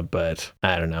 but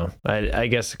I don't know. I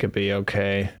guess it could be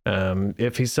okay.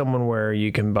 If he's someone where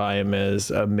you can buy him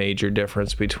as a major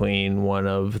difference between one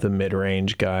of the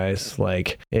mid-range guys,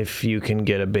 like if you can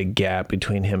get a big gap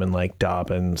between him and like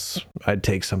Dobbins, I'd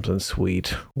take something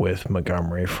sweet with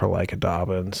Montgomery for like a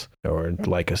Dobbins or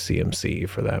like a CMC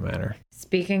for that matter.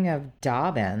 Speaking of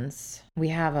Dobbins, we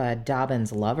have a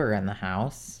Dobbins lover in the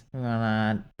house.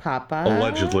 Papa?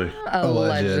 Allegedly.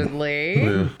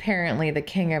 Yeah. Apparently the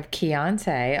king of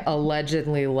Keontae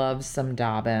allegedly loves some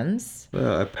Dobbins.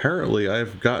 Apparently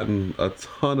I've gotten a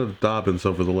ton of Dobbins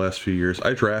over the last few years.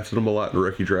 I drafted him a lot in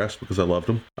rookie drafts because I loved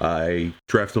him. I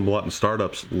drafted him a lot in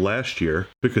startups last year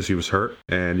because he was hurt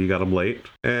and you got him late.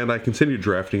 And I continue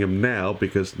drafting him now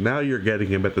because now you're getting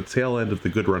him at the tail end of the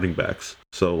good running backs.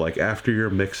 So like after your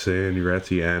Mixon, your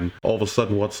Etienne, all of a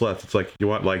sudden what's left? It's like you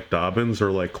want like Dobbins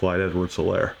or like Clyde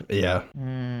Edwards-Helaire. Yeah.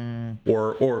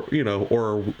 Or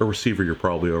a receiver you're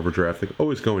probably overdrafting.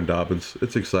 Always going Dobbins.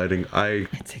 It's exciting.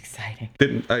 It's exciting.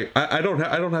 I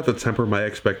don't have to temper my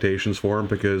expectations for him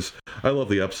because I love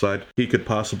the upside. He could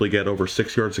possibly get over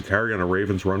 6 yards a carry on a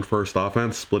Ravens run first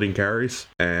offense, splitting carries,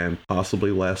 and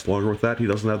possibly last longer with that. He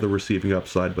doesn't have the receiving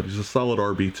upside, but he's a solid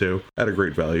RB2 at a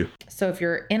great value. So if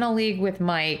you're in a league with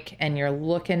Mike and you're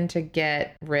looking to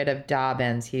get rid of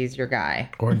Dobbins, he's your guy.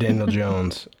 Or Daniel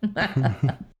Jones.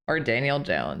 Or Daniel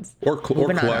Jones. Or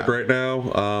Clyde right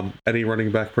now. Any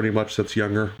running back pretty much that's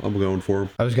younger, I'm going for him.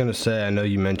 I was going to say, I know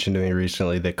you mentioned to me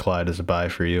recently that Clyde is a buy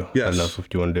for you. Yes. I don't know if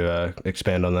you wanted to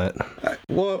expand on that.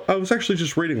 I was actually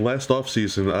just reading last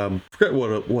offseason. Forget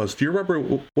what it was. Do you remember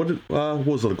what it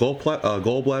was? It a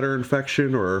gallbladder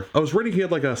infection? Or I was reading he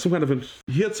had like some kind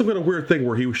of weird thing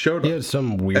where he showed up. He had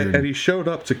some weird. And he showed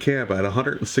up to camp at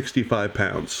 165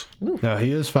 pounds. Ooh. Now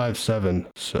he is 5'7",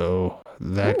 so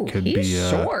that could be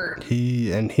short.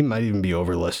 He might even be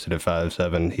overlisted at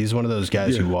 5'7". He's one of those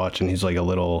guys you watch and he's like a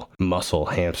little muscle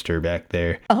hamster back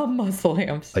there. A muscle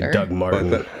hamster. Like Doug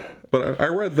Martin. But I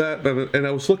read that, and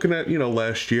I was looking at,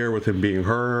 last year with him being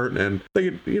hurt, and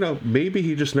thinking, maybe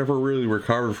he just never really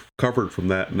recovered from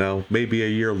that. Now, maybe a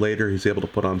year later, he's able to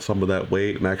put on some of that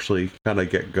weight and actually kind of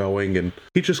get going. And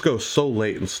he just goes so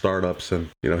late in startups, and,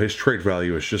 his trade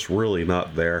value is just really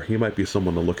not there. He might be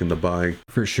someone to look into buying.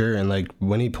 For sure. And like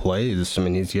when he plays, I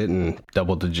mean, he's getting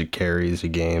double-digit carries a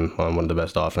game on one of the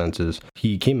best offenses.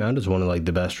 He came out as one of like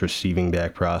the best receiving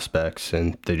back prospects,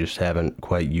 and they just haven't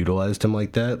quite utilized him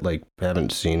like that. Like,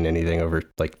 haven't seen anything over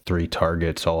like 3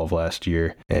 targets all of last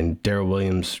year. And Darrell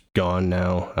Williams gone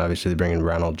now. Obviously, they bring in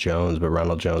Ronald Jones, but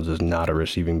Ronald Jones is not a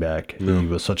receiving back. No. He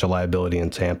was such a liability in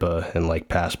Tampa and like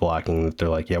pass blocking that they're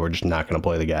like, yeah, we're just not going to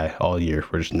play the guy all year.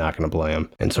 We're just not going to play him.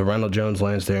 And so Ronald Jones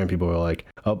lands there, and people were like,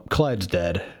 oh, Clyde's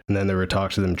dead. And then there were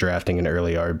talks of them drafting an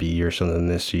early RB or something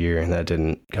this year, and that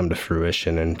didn't come to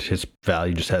fruition, and his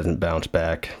value just hasn't bounced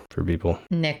back for people.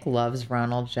 Nick loves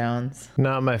Ronald Jones.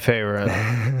 Not my favorite.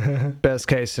 Best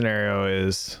case scenario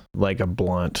is like a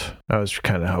Blunt. I was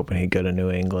kind of hoping he'd go to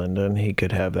New England and he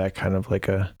could have that kind of like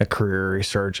a career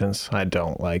resurgence. I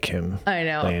don't like him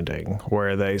landing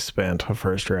where they spent a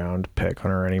first round pick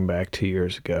on a running back 2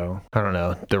 years ago. I don't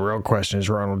know. The real question is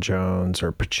Ronald Jones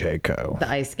or Pacheco. The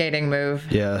ice skating move.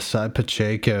 Yeah, Cy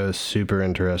Pacheco is super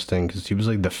interesting because he was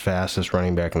like the fastest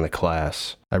running back in the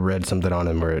class. I read something on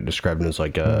him where it described him as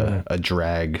like a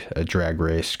drag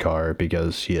race car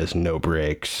because he has no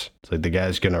brakes. It's like the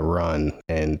guy's gonna run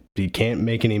and he can't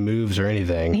make any moves or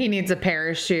anything. He needs a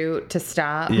parachute to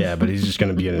stop. Yeah, but he's just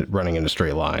gonna be running in a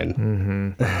straight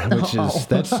line,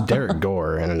 that's Derek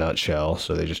Gore in a nutshell.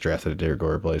 So they just drafted a Derek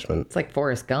Gore replacement. It's like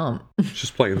Forrest Gump.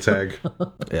 Just playing tag.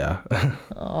 Yeah.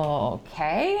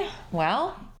 Okay.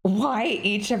 Well, why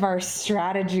each of our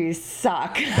strategies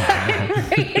suck. I'm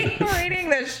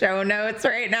reading the show notes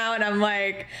right now, and I'm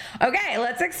like, okay,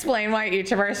 let's explain why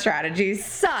each of our strategies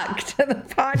suck to the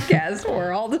podcast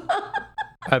world.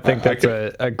 I think that's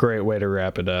a great way to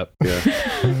wrap it up.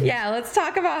 Yeah, let's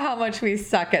talk about how much we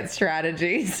suck at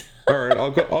strategies. All right, I'll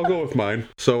go with mine.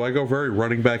 So I go very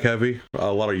running back heavy,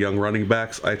 a lot of young running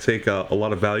backs. I take a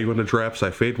lot of value in the drafts. I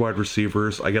fade wide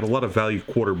receivers. I get a lot of value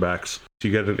quarterbacks. So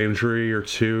you get an injury or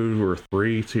 2 or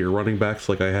 3 to your running backs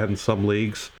like I had in some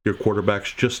leagues. Your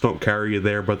quarterbacks just don't carry you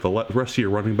there, but the rest of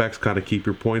your running backs kind of keep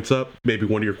your points up. Maybe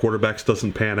one of your quarterbacks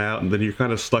doesn't pan out, and then you're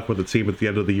kind of stuck with the team at the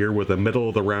end of the year with a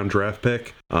middle-of-the-round draft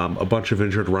pick, a bunch of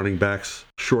injured running backs,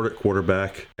 short at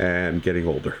quarterback, and getting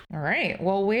older. All right.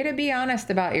 Well, way to be honest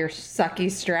about your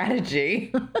sucky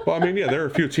strategy. Well, I mean, yeah, there are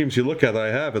a few teams you look at that I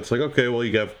have. It's like, okay, well,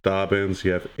 you have Dobbins,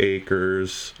 you have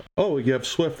Akers. Oh, you have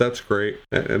Swift. That's great.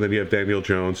 And then you have Daniel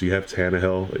Jones, you have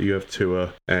Tannehill, you have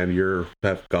Tua, and you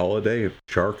have Golladay and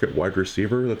Chark at wide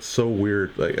receiver. That's so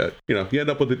weird. Like, you end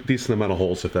up with a decent amount of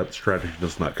holes if that strategy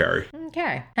does not carry.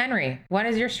 Okay. Henry, what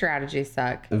does your strategy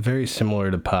suck? Very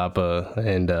similar to Papa,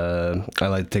 and I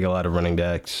like to take a lot of running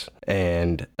backs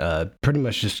and pretty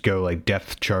much just go like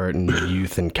depth chart and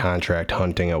youth and contract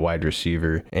hunting at wide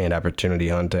receiver and opportunity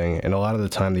hunting. And a lot of the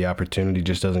time the opportunity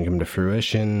just doesn't come to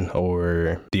fruition,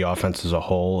 or the offense as a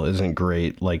whole isn't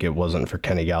great like it wasn't for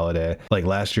Kenny Golladay. Like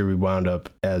last year we wound up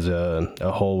as a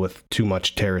whole with too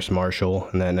much Terrace Marshall,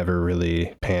 and that never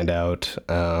really panned out.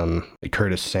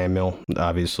 Curtis Samuel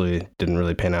obviously didn't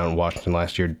really pan out in Washington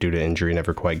last year due to injury,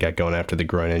 never quite got going after the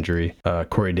groin injury.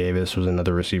 Corey Davis was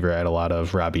another receiver I had a lot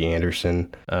of, Robbie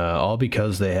Anderson, all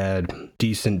because they had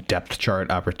decent depth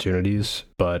chart opportunities,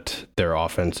 but their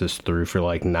offenses threw for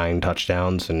like 9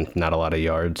 touchdowns and not a lot of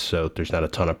yards, so there's not a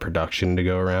ton of production to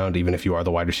go around. Even if you are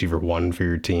the wide receiver 1 for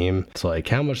your team, it's like,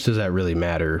 how much does that really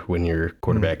matter when your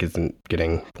quarterback isn't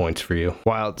getting points for you?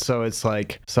 Wow. So it's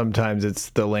like sometimes it's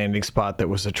the landing spot that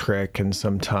was a trick, and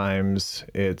sometimes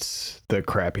it's the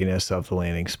crappiness of the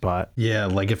landing spot. Yeah,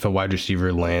 like if a wide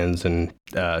receiver lands in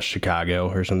Chicago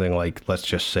or something, like let's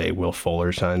just say Will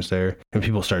Fuller signs there, and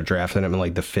people start drafting him in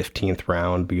like the 15th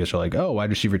round because they're like, oh,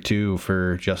 wide receiver 2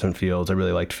 for Justin Fields. I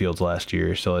really liked Fields last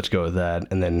year, so let's go with that.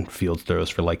 And then Fields throws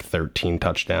for like 13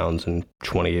 touchdowns and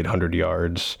 2,800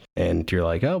 yards, and you're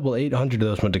like, oh, well, 800 of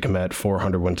those went to Kmet,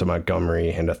 400 went to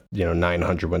Montgomery, and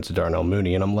 900 went to Darnell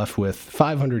Mooney, and I'm left with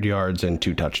 500 yards and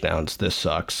 2 touchdowns. This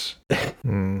sucks.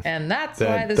 And that's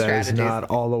why the strategy is not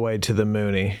all the way to the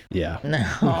Mooney. Yeah.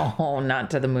 No,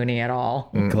 not to the Mooney at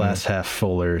all. Glass half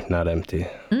fuller, not empty.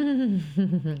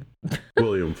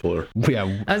 William Fuller. Yeah.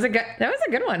 That was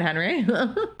a good one, Henry.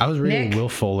 I was reading Nick? Will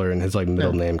Fuller, and his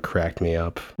middle name cracked me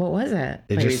up. What was it?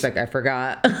 Maybe he's like, I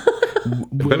forgot.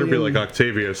 It better be like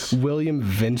Octavius. William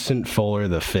Vincent Fuller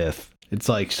V. It's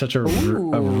like such a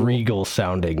regal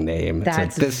sounding name. That's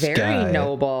it's like, this very guy,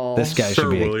 noble. This guy Sir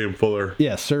should be William Fuller.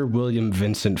 Yeah, Sir William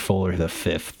Vincent Fuller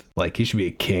V. Like, he should be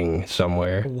a king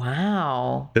somewhere.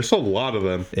 Wow. There's a lot of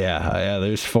them. Yeah,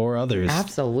 there's 4 others.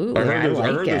 Absolutely. I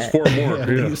heard there's 4 more. At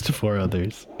least 4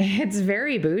 others. It's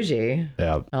very bougie.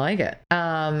 Yeah. I like it.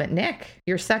 Nick,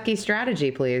 your sucky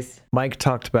strategy, please. Mike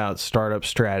talked about startup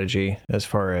strategy as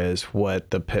far as what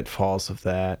the pitfalls of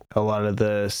that. A lot of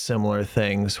the similar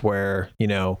things where,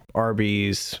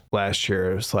 RBs last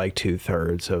year, it was like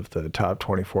 2/3 of the top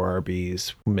 24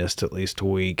 RBs missed at least a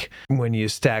week. When you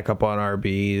stack up on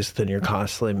RBs, then you're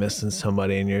constantly missing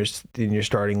somebody in your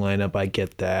starting lineup. I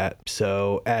get that.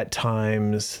 So at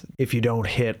times, if you don't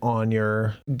hit on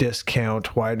your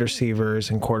discount wide receivers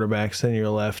and quarterbacks, then you're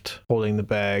left holding the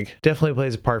bag. Definitely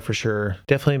plays a part for sure.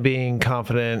 Definitely being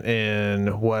confident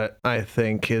in what I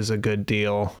think is a good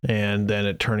deal, and then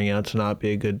it turning out to not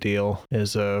be a good deal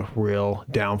is a real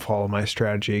downfall of my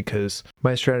strategy, because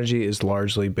my strategy is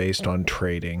largely based on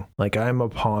trading. Like, I'm a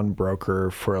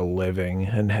pawnbroker for a living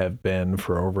and have been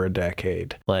for over a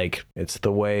decade. Like, it's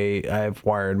the way I've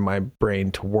wired my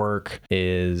brain to work,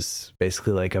 is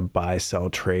basically like a buy, sell,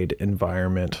 trade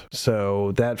environment.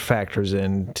 So that factors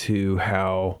into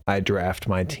how I draft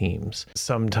my teams.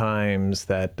 Sometimes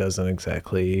that doesn't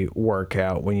exactly work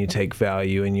out when you take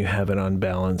value and you have an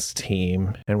unbalanced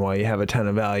team. And while you have a ton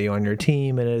of value on your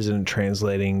team, it isn't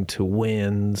translating to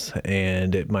wins,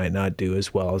 and it might not do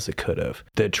as well as it could have.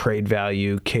 The trade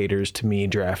value caters to me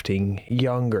drafting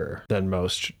younger than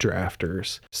most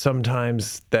drafters.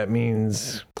 Sometimes that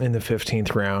means in the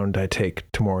 15th round, I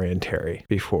take Tamori and Terry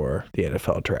before the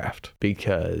NFL draft,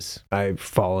 because I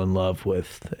fall in love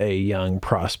with a young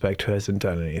prospect who hasn't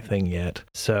done anything yet.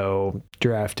 So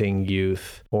drafting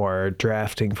youth or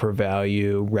drafting for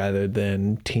value rather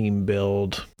than team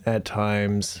build at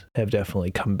times have definitely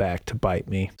come back to bite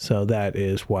me. So that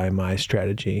is why my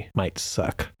strategy might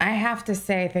suck. I have to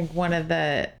say, I think one of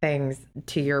the things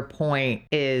to your point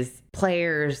is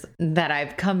players that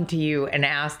I've come to you and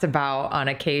asked about on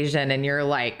occasion, and you're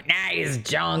like, nah, he's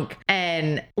junk.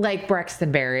 And like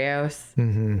Braxton Berrios,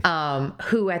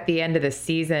 who at the end of the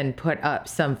season put up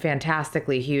some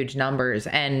fantastically huge numbers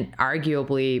and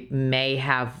arguably may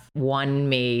have won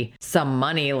me some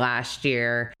money last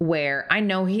year, where I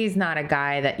know he's not a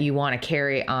guy that you want to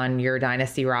carry on your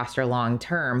dynasty roster long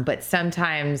term, but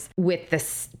sometimes with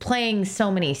this playing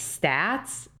so many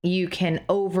stats, you can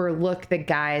overlook the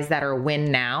guys that are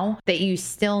win now that you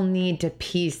still need to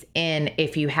piece in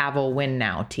if you have a win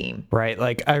now team. Right.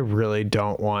 Like, I really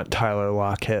don't want Tyler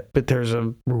Lockett, but there's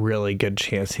a really good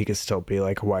chance he could still be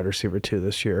like a wide receiver 2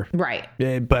 this year. Right.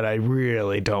 But I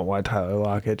really don't want Tyler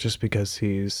Lockett just because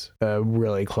he's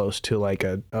really close to like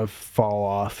a fall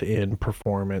off in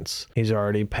performance. He's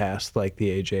already past like the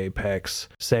age apex.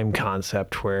 Same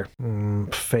concept where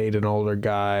fade an older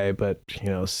guy, but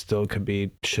still could be,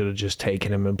 should have just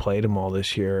taken him and played him all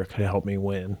this year. It could help me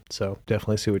win. So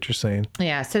definitely see what you're saying.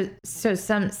 Yeah. So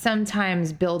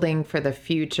sometimes building for the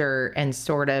future and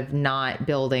sort of not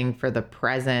building for the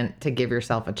present to give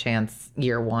yourself a chance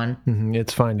year one.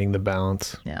 It's finding the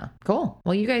balance. Yeah. Cool.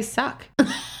 Well, you guys suck.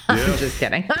 I'm just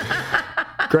kidding.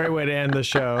 Great way to end the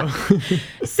show.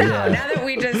 So now that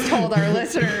we just told our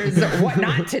listeners what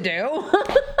not to do.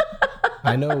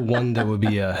 I know one that would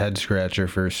be a head scratcher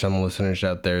for some listeners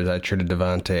out there is I traded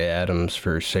Devontae Adams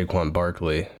for Saquon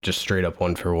Barkley, just straight up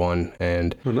 1-for-1.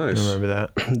 And oh, nice. I remember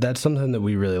that. That's something that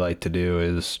we really like to do,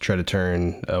 is try to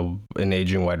turn an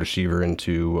aging wide receiver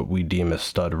into what we deem a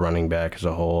stud running back as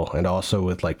a whole. And also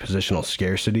with like positional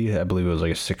scarcity, I believe it was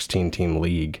like a 16-team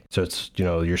league. So it's,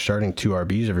 you're starting 2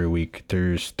 RBs every week.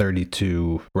 There's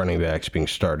 32 running backs being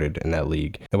started in that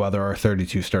league. And while there are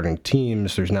 32 starting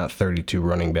teams, there's not 32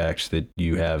 running backs that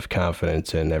you have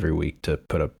confidence in every week to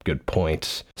put up good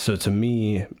points. So to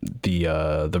me,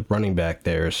 the running back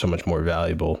there is so much more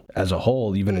valuable as a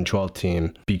whole, even in 12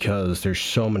 team, because there's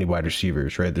so many wide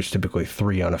receivers, right? There's typically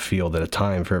 3 on a field at a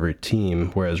time for every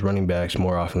team, whereas running backs,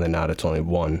 more often than not, it's only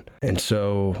 1. And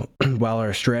so while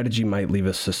our strategy might leave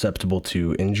us susceptible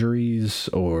to injuries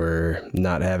or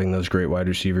not having those great wide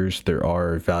receivers, there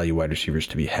are value wide receivers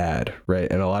to be had, right?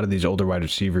 And a lot of these older wide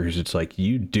receivers, it's like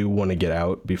you do want to get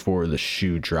out before the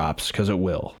shoe drops, because it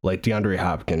will. Like DeAndre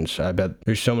Hopkins, I bet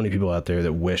there's so many people out there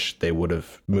that wish they would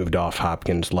have moved off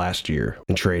Hopkins last year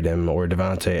and trade him, or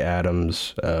Devontae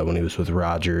Adams when he was with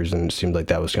Rodgers, and it seemed like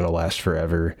that was going to last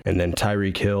forever. And then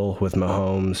Tyreek Hill with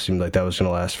Mahomes seemed like that was going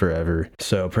to last forever.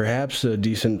 So perhaps a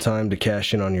decent time to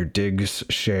cash in on your Diggs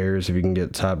shares if you can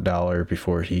get top dollar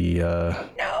before he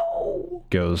No.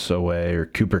 goes away, or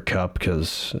Cooper Kupp,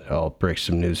 because I'll break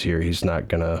some news here. He's not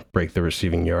going to break the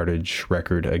receiving yardage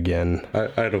record again.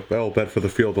 I'll bet for the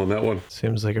field on that one.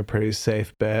 Seems like a pretty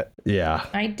safe bet. Yeah.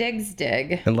 I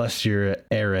dig. Unless you're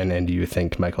Aaron and you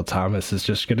think Michael Thomas is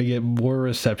just going to get more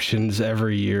receptions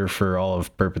every year for all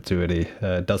of perpetuity.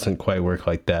 It doesn't quite work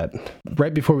like that.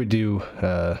 Right before we do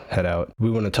head out, we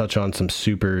want to touch on some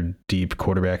super deep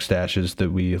quarterback stashes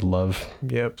that we love.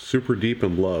 Yep. Super deep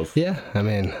in love. Yeah, I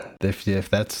mean, if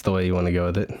that's the way you want to go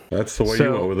with it. That's the way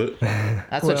you went with it.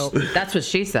 That's what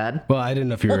she said. Well, I didn't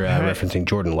know if you were referencing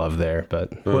Jordan Love there,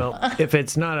 but... Well, if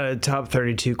it's not a top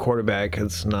 32 quarterback,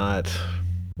 it's not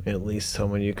at least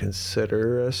someone you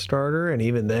consider a starter. And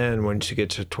even then, once you get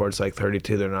towards like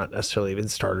 32, they're not necessarily even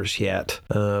starters yet.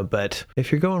 But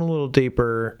if you're going a little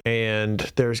deeper, and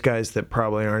there's guys that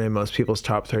probably aren't in most people's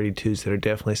top 32s that are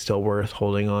definitely still worth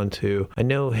holding on to. I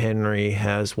know Henry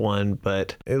has one,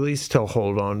 but at least still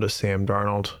hold on to Sam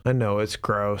Darnold. I know it's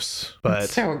gross, but...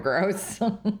 It's so gross.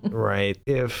 Right.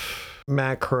 If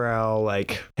Matt Corral,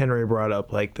 like Henry brought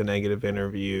up, like the negative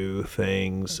interview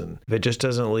things, and if it just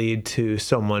doesn't lead to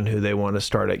someone who they want to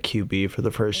start at QB for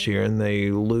the first year and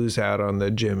they lose out on the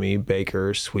Jimmy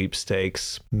Baker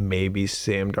sweepstakes, maybe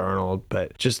Sam Darnold,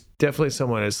 but just definitely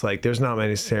someone is like, there's not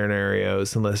many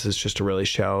scenarios, unless it's just a really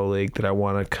shallow league, that I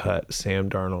want to cut Sam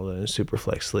Darnold in a super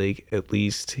flex league, at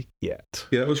least yet.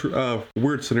 Yeah, it was a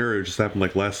weird scenario just happened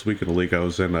like last week in a league I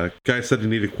was in. A guy said he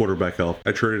needed quarterback help.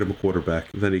 I traded him a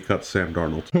quarterback. Then he cut Sam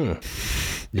Darnold.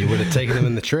 You would have taken him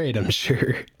in the trade, I'm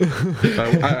sure.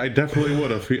 I definitely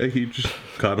would have. He just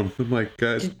cut him. I'm like,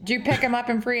 guys. Did you pick him up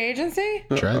in free agency?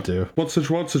 Tried to. Once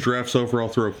the draft's over, I'll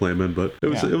throw a claim in. But it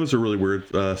was a really weird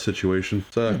situation.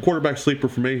 It's a quarterback sleeper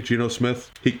for me, Geno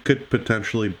Smith. He could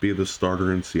potentially be the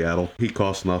starter in Seattle. He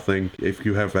costs nothing. If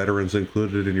you have veterans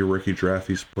included in your rookie draft,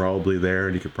 he's probably there,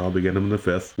 and you could probably get him in the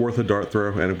 5th. Worth a dart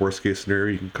throw, and in worst case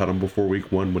scenario, you can cut him before week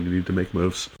 1 when you need to make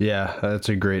moves. Yeah, that's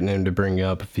a great name to bring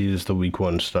up. If he is the week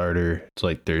 1 starter, it's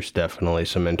like there's definitely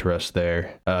some interest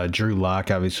there. Drew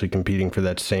Lock obviously competing for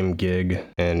that same gig,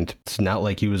 and it's not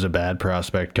like he was a bad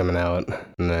prospect coming out,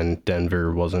 and then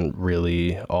Denver wasn't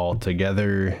really all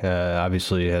together.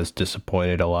 Obviously has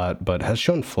disappointed a lot, but has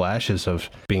shown flashes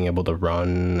of being able to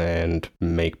run and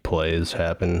make plays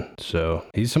happen. So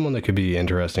he's someone that could be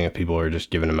interesting if people are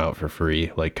just giving him out for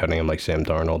free, like cutting him like Sam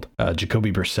Darnold.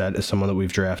 Jacoby Brissett is someone that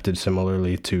we've drafted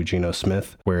similarly to Geno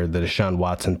Smith, where the Deshaun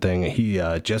Watson thing, he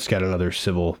just got another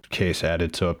civil case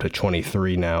added, so up to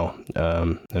 23 now.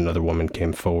 Another woman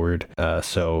came forward.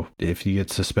 So if he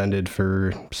gets suspended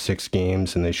for 6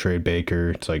 games and they trade Baker,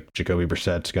 it's like Jacoby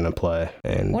Brissett's going to play.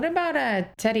 And what about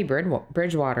Teddy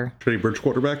Bridgewater? Teddy Bridge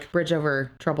quarterback? Bridge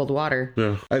over troubled water.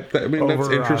 Yeah. I mean, that's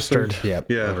interesting. Yeah,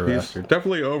 he's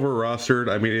definitely over-rostered.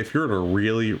 I mean, if you're in a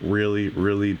really, really,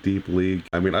 really deep league,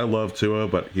 I mean, I love Tua,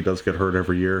 but he does get hurt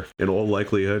every year. In all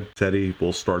likelihood, Teddy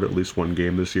will start at least 1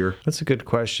 game this year. That's a good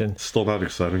question. Still not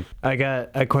exciting. I got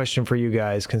a question for you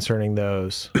guys concerning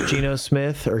those. Geno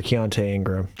Smith or Keontae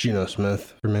Ingram? Geno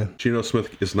Smith for me. Geno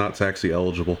Smith is not taxi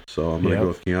eligible, so I'm going to go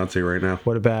with Keontae right now.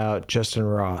 What about Justin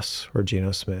Ross or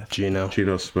Geno Smith? Geno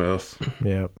Smith.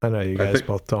 Yeah, I know you guys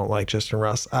both don't like Justin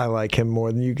Ross. I like him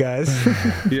more than you guys.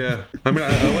 Yeah, I mean,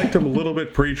 I liked him a little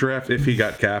bit pre-draft if he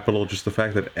got capital, just the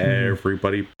fact that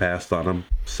everybody passed on him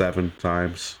 7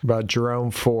 times. About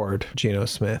Jerome Ford, Geno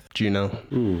Smith. Geno.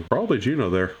 Ooh, probably Geno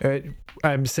there.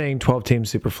 I'm saying 12-team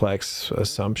Superflex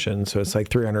assumption, so it's like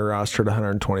 300 rostered,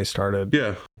 120 started.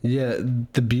 Yeah. Yeah,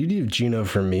 the beauty of Geno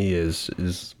for me is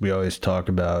we always talk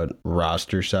about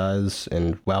roster size,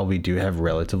 and while we do have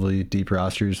relatively deep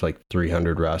rosters, like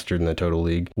 300 rostered in the total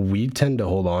league, we tend to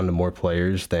hold on to more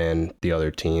players than the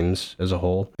other teams as a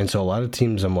whole. And so a lot of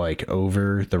teams I'm like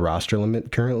over the roster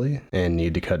limit currently and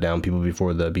need to cut down people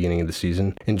before the beginning of the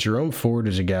season. And Jerome Ford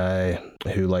is a guy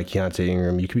who, like Keontae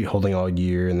Ingram, you could be holding all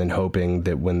year and then hoping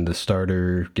that when the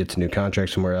starter gets a new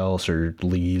contract somewhere else or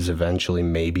leaves eventually,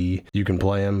 maybe you can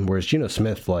play him. Whereas Geno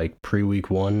Smith, like pre-week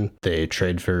 1, they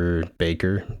trade for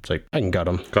Baker. It's like, I can cut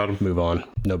him. Move on.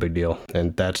 No big deal.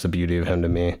 And that's the beauty of him to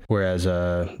me. Whereas,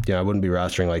 I wouldn't be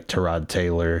rostering like Tyrod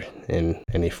Taylor in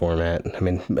any format. I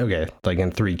mean, okay, like in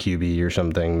 3 QB or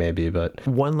something maybe, but.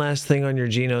 One last thing on your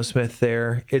Geno Smith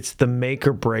there. It's the make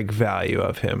or break value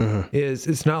of him.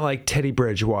 It's not like Teddy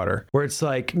Bridgewater, where it's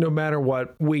like, no matter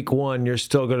what, week 1, you're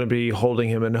still going to be holding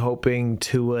him and hoping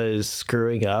Tua's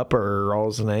screwing up or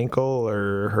rolls an ankle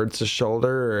or or hurts his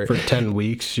shoulder. Or... For 10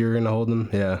 weeks, you're going to hold him?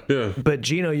 Yeah. But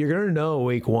Geno, you're going to know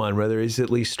week 1 whether he's at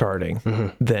least starting.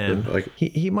 Then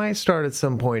he might start at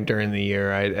some point during the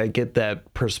year. I get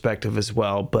that perspective as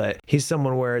well. But he's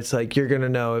someone where it's like you're going to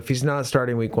know if he's not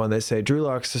starting week 1, they say Drew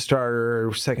Lock's the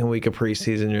starter, second week of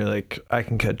preseason. You're like, I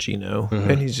can cut Geno.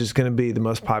 And he's just going to be the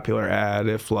most popular ad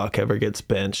if Luck ever gets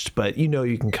benched. But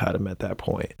you can cut him at that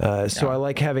point. So I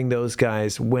like having those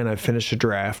guys when I finish a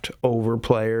draft over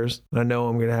players. I know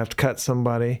I'm going to have to cut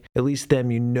somebody. At least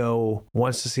them,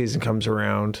 once the season comes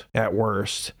around, at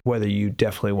worst, whether you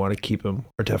definitely want to keep him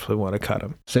or definitely want to cut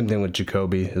him. Same thing with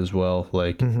Jacoby as well.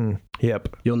 Like,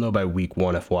 Yep. You'll know by week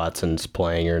 1 if Watson's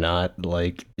playing or not.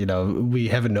 Like, we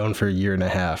haven't known for a year and a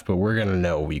half, but we're going to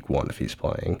know week 1 if he's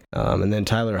playing. And then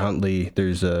Tyler Huntley,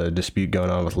 there's a dispute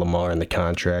going on with Lamar and the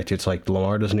contract. It's like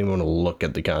Lamar doesn't even want to look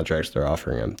at the contracts they're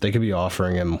offering him. They could be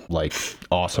offering him like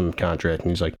awesome contract. And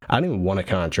he's like, I don't even want a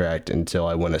contract until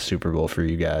I win a Super Bowl for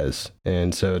you guys.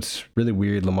 And so it's really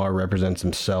weird. Lamar represents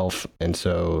himself. And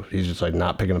so he's just like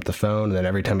not picking up the phone. And then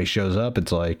every time he shows up,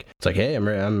 it's like, hey,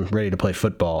 I'm ready to play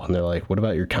football. And they're like, what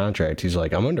about your contract? He's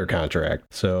like, I'm under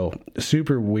contract. So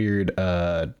super weird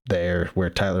there, where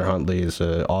Tyler Huntley is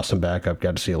an awesome backup.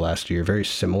 Got to see it last year. Very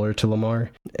similar to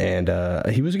Lamar. And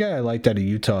he was a guy I liked out of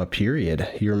Utah, period.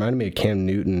 He reminded me of Cam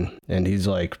Newton. And he's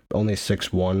like only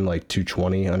 6'1", like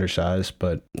 220, undersized.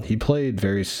 But he played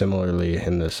very similarly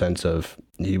in the sense of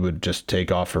he would just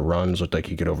take off for runs, looked like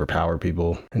he could overpower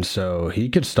people. And so he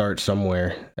could start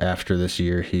somewhere after this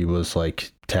year. He was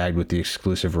like tagged with the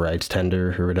exclusive rights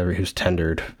tender or whatever. He was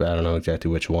tendered. I don't know exactly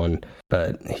which one,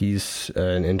 but he's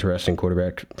an interesting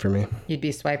quarterback for me. You'd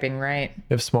be swiping right.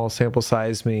 If small sample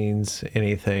size means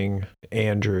anything,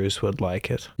 Andrews would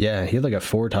like it. Yeah, he had like a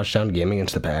 4-touchdown game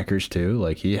against the Packers too.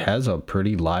 Like, he has a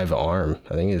pretty live arm.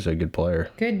 I think he's a good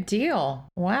player. Good deal.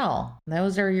 Well,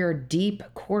 those are your deep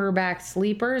quarterback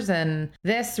sleepers, and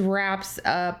this wraps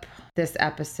up this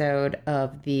episode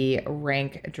of the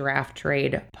Rank Draft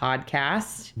Trade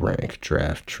podcast. Rank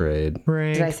Draft Trade.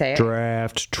 Rank Did I say it?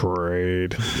 Draft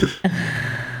Trade.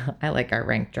 I like our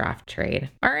Rank Draft Trade.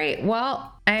 All right.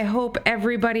 Well, I hope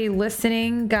everybody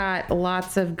listening got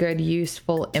lots of good,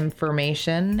 useful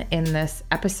information in this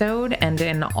episode and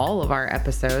in all of our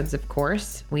episodes, of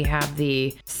course. We have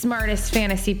the smartest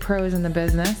fantasy pros in the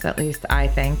business. At least I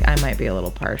think. I might be a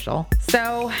little partial.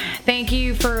 So thank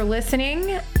you for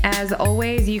listening. As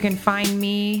always, you can find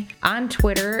me on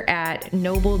Twitter at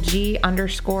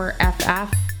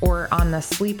NobleG_FF or on the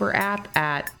Sleeper app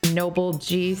at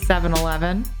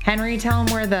NobleG711. Henry, tell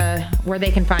them where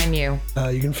they can find you.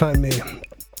 You can find me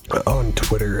on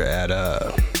Twitter at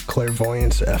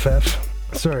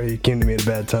ClairvoyanceFF. Sorry, you came to me at a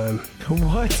bad time.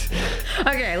 What?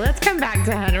 Okay, let's come back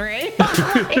to Henry.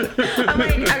 I'm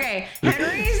like, okay,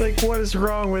 Henry's... It's like, what is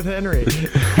wrong with Henry?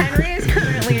 Henry is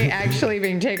currently actually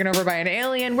being taken over by an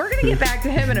alien. We're going to get back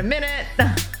to him in a minute.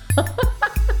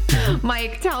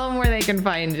 Mike, tell them where they can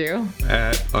find you.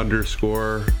 At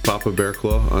 _Papa Bear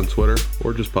Claw on Twitter,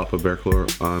 or just Papa Bear Claw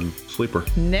on Sleeper.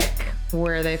 Nick,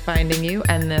 where are they finding you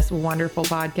and this wonderful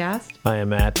podcast? I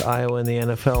am at Iowa in the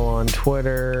NFL on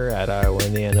Twitter, at Iowa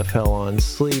in the NFL on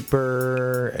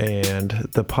Sleeper, and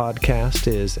the podcast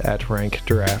is at Rank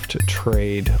Draft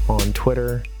Trade on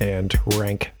Twitter and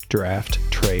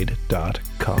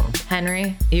rankdrafttrade.com.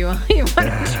 Henry, you want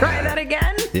to try that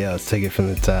again? Yeah, let's take it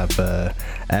from the top.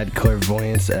 At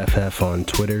ClairvoyanceFF on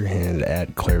Twitter and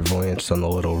at Clairvoyance on the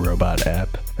little robot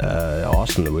app.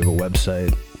 Awesome that we have a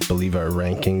website. I believe our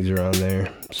rankings are on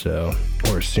there. So,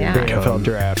 or soon to come. Pre-NFL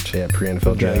draft. Yeah,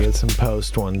 pre-NFL draft. Gotta get some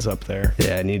post ones up there.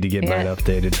 Yeah, I need to get mine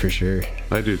updated for sure.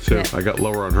 I do too. I got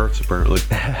lower on Hurts apparently.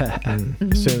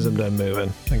 As soon as I'm done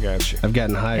moving, I got you. I've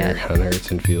gotten higher on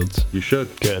Hurts and Fields. You should.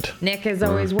 Good. Nick is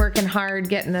always working hard,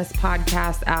 getting this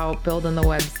podcast out, building the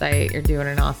website. You're doing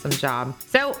an awesome job.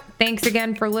 So thanks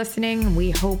again for listening. We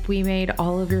hope we made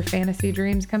all of your fantasy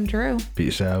dreams come true.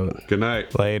 Peace out. Good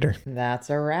night. Later.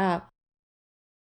 That's a wrap.